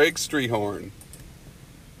with Craig Strehorn.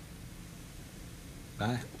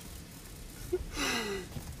 Bye.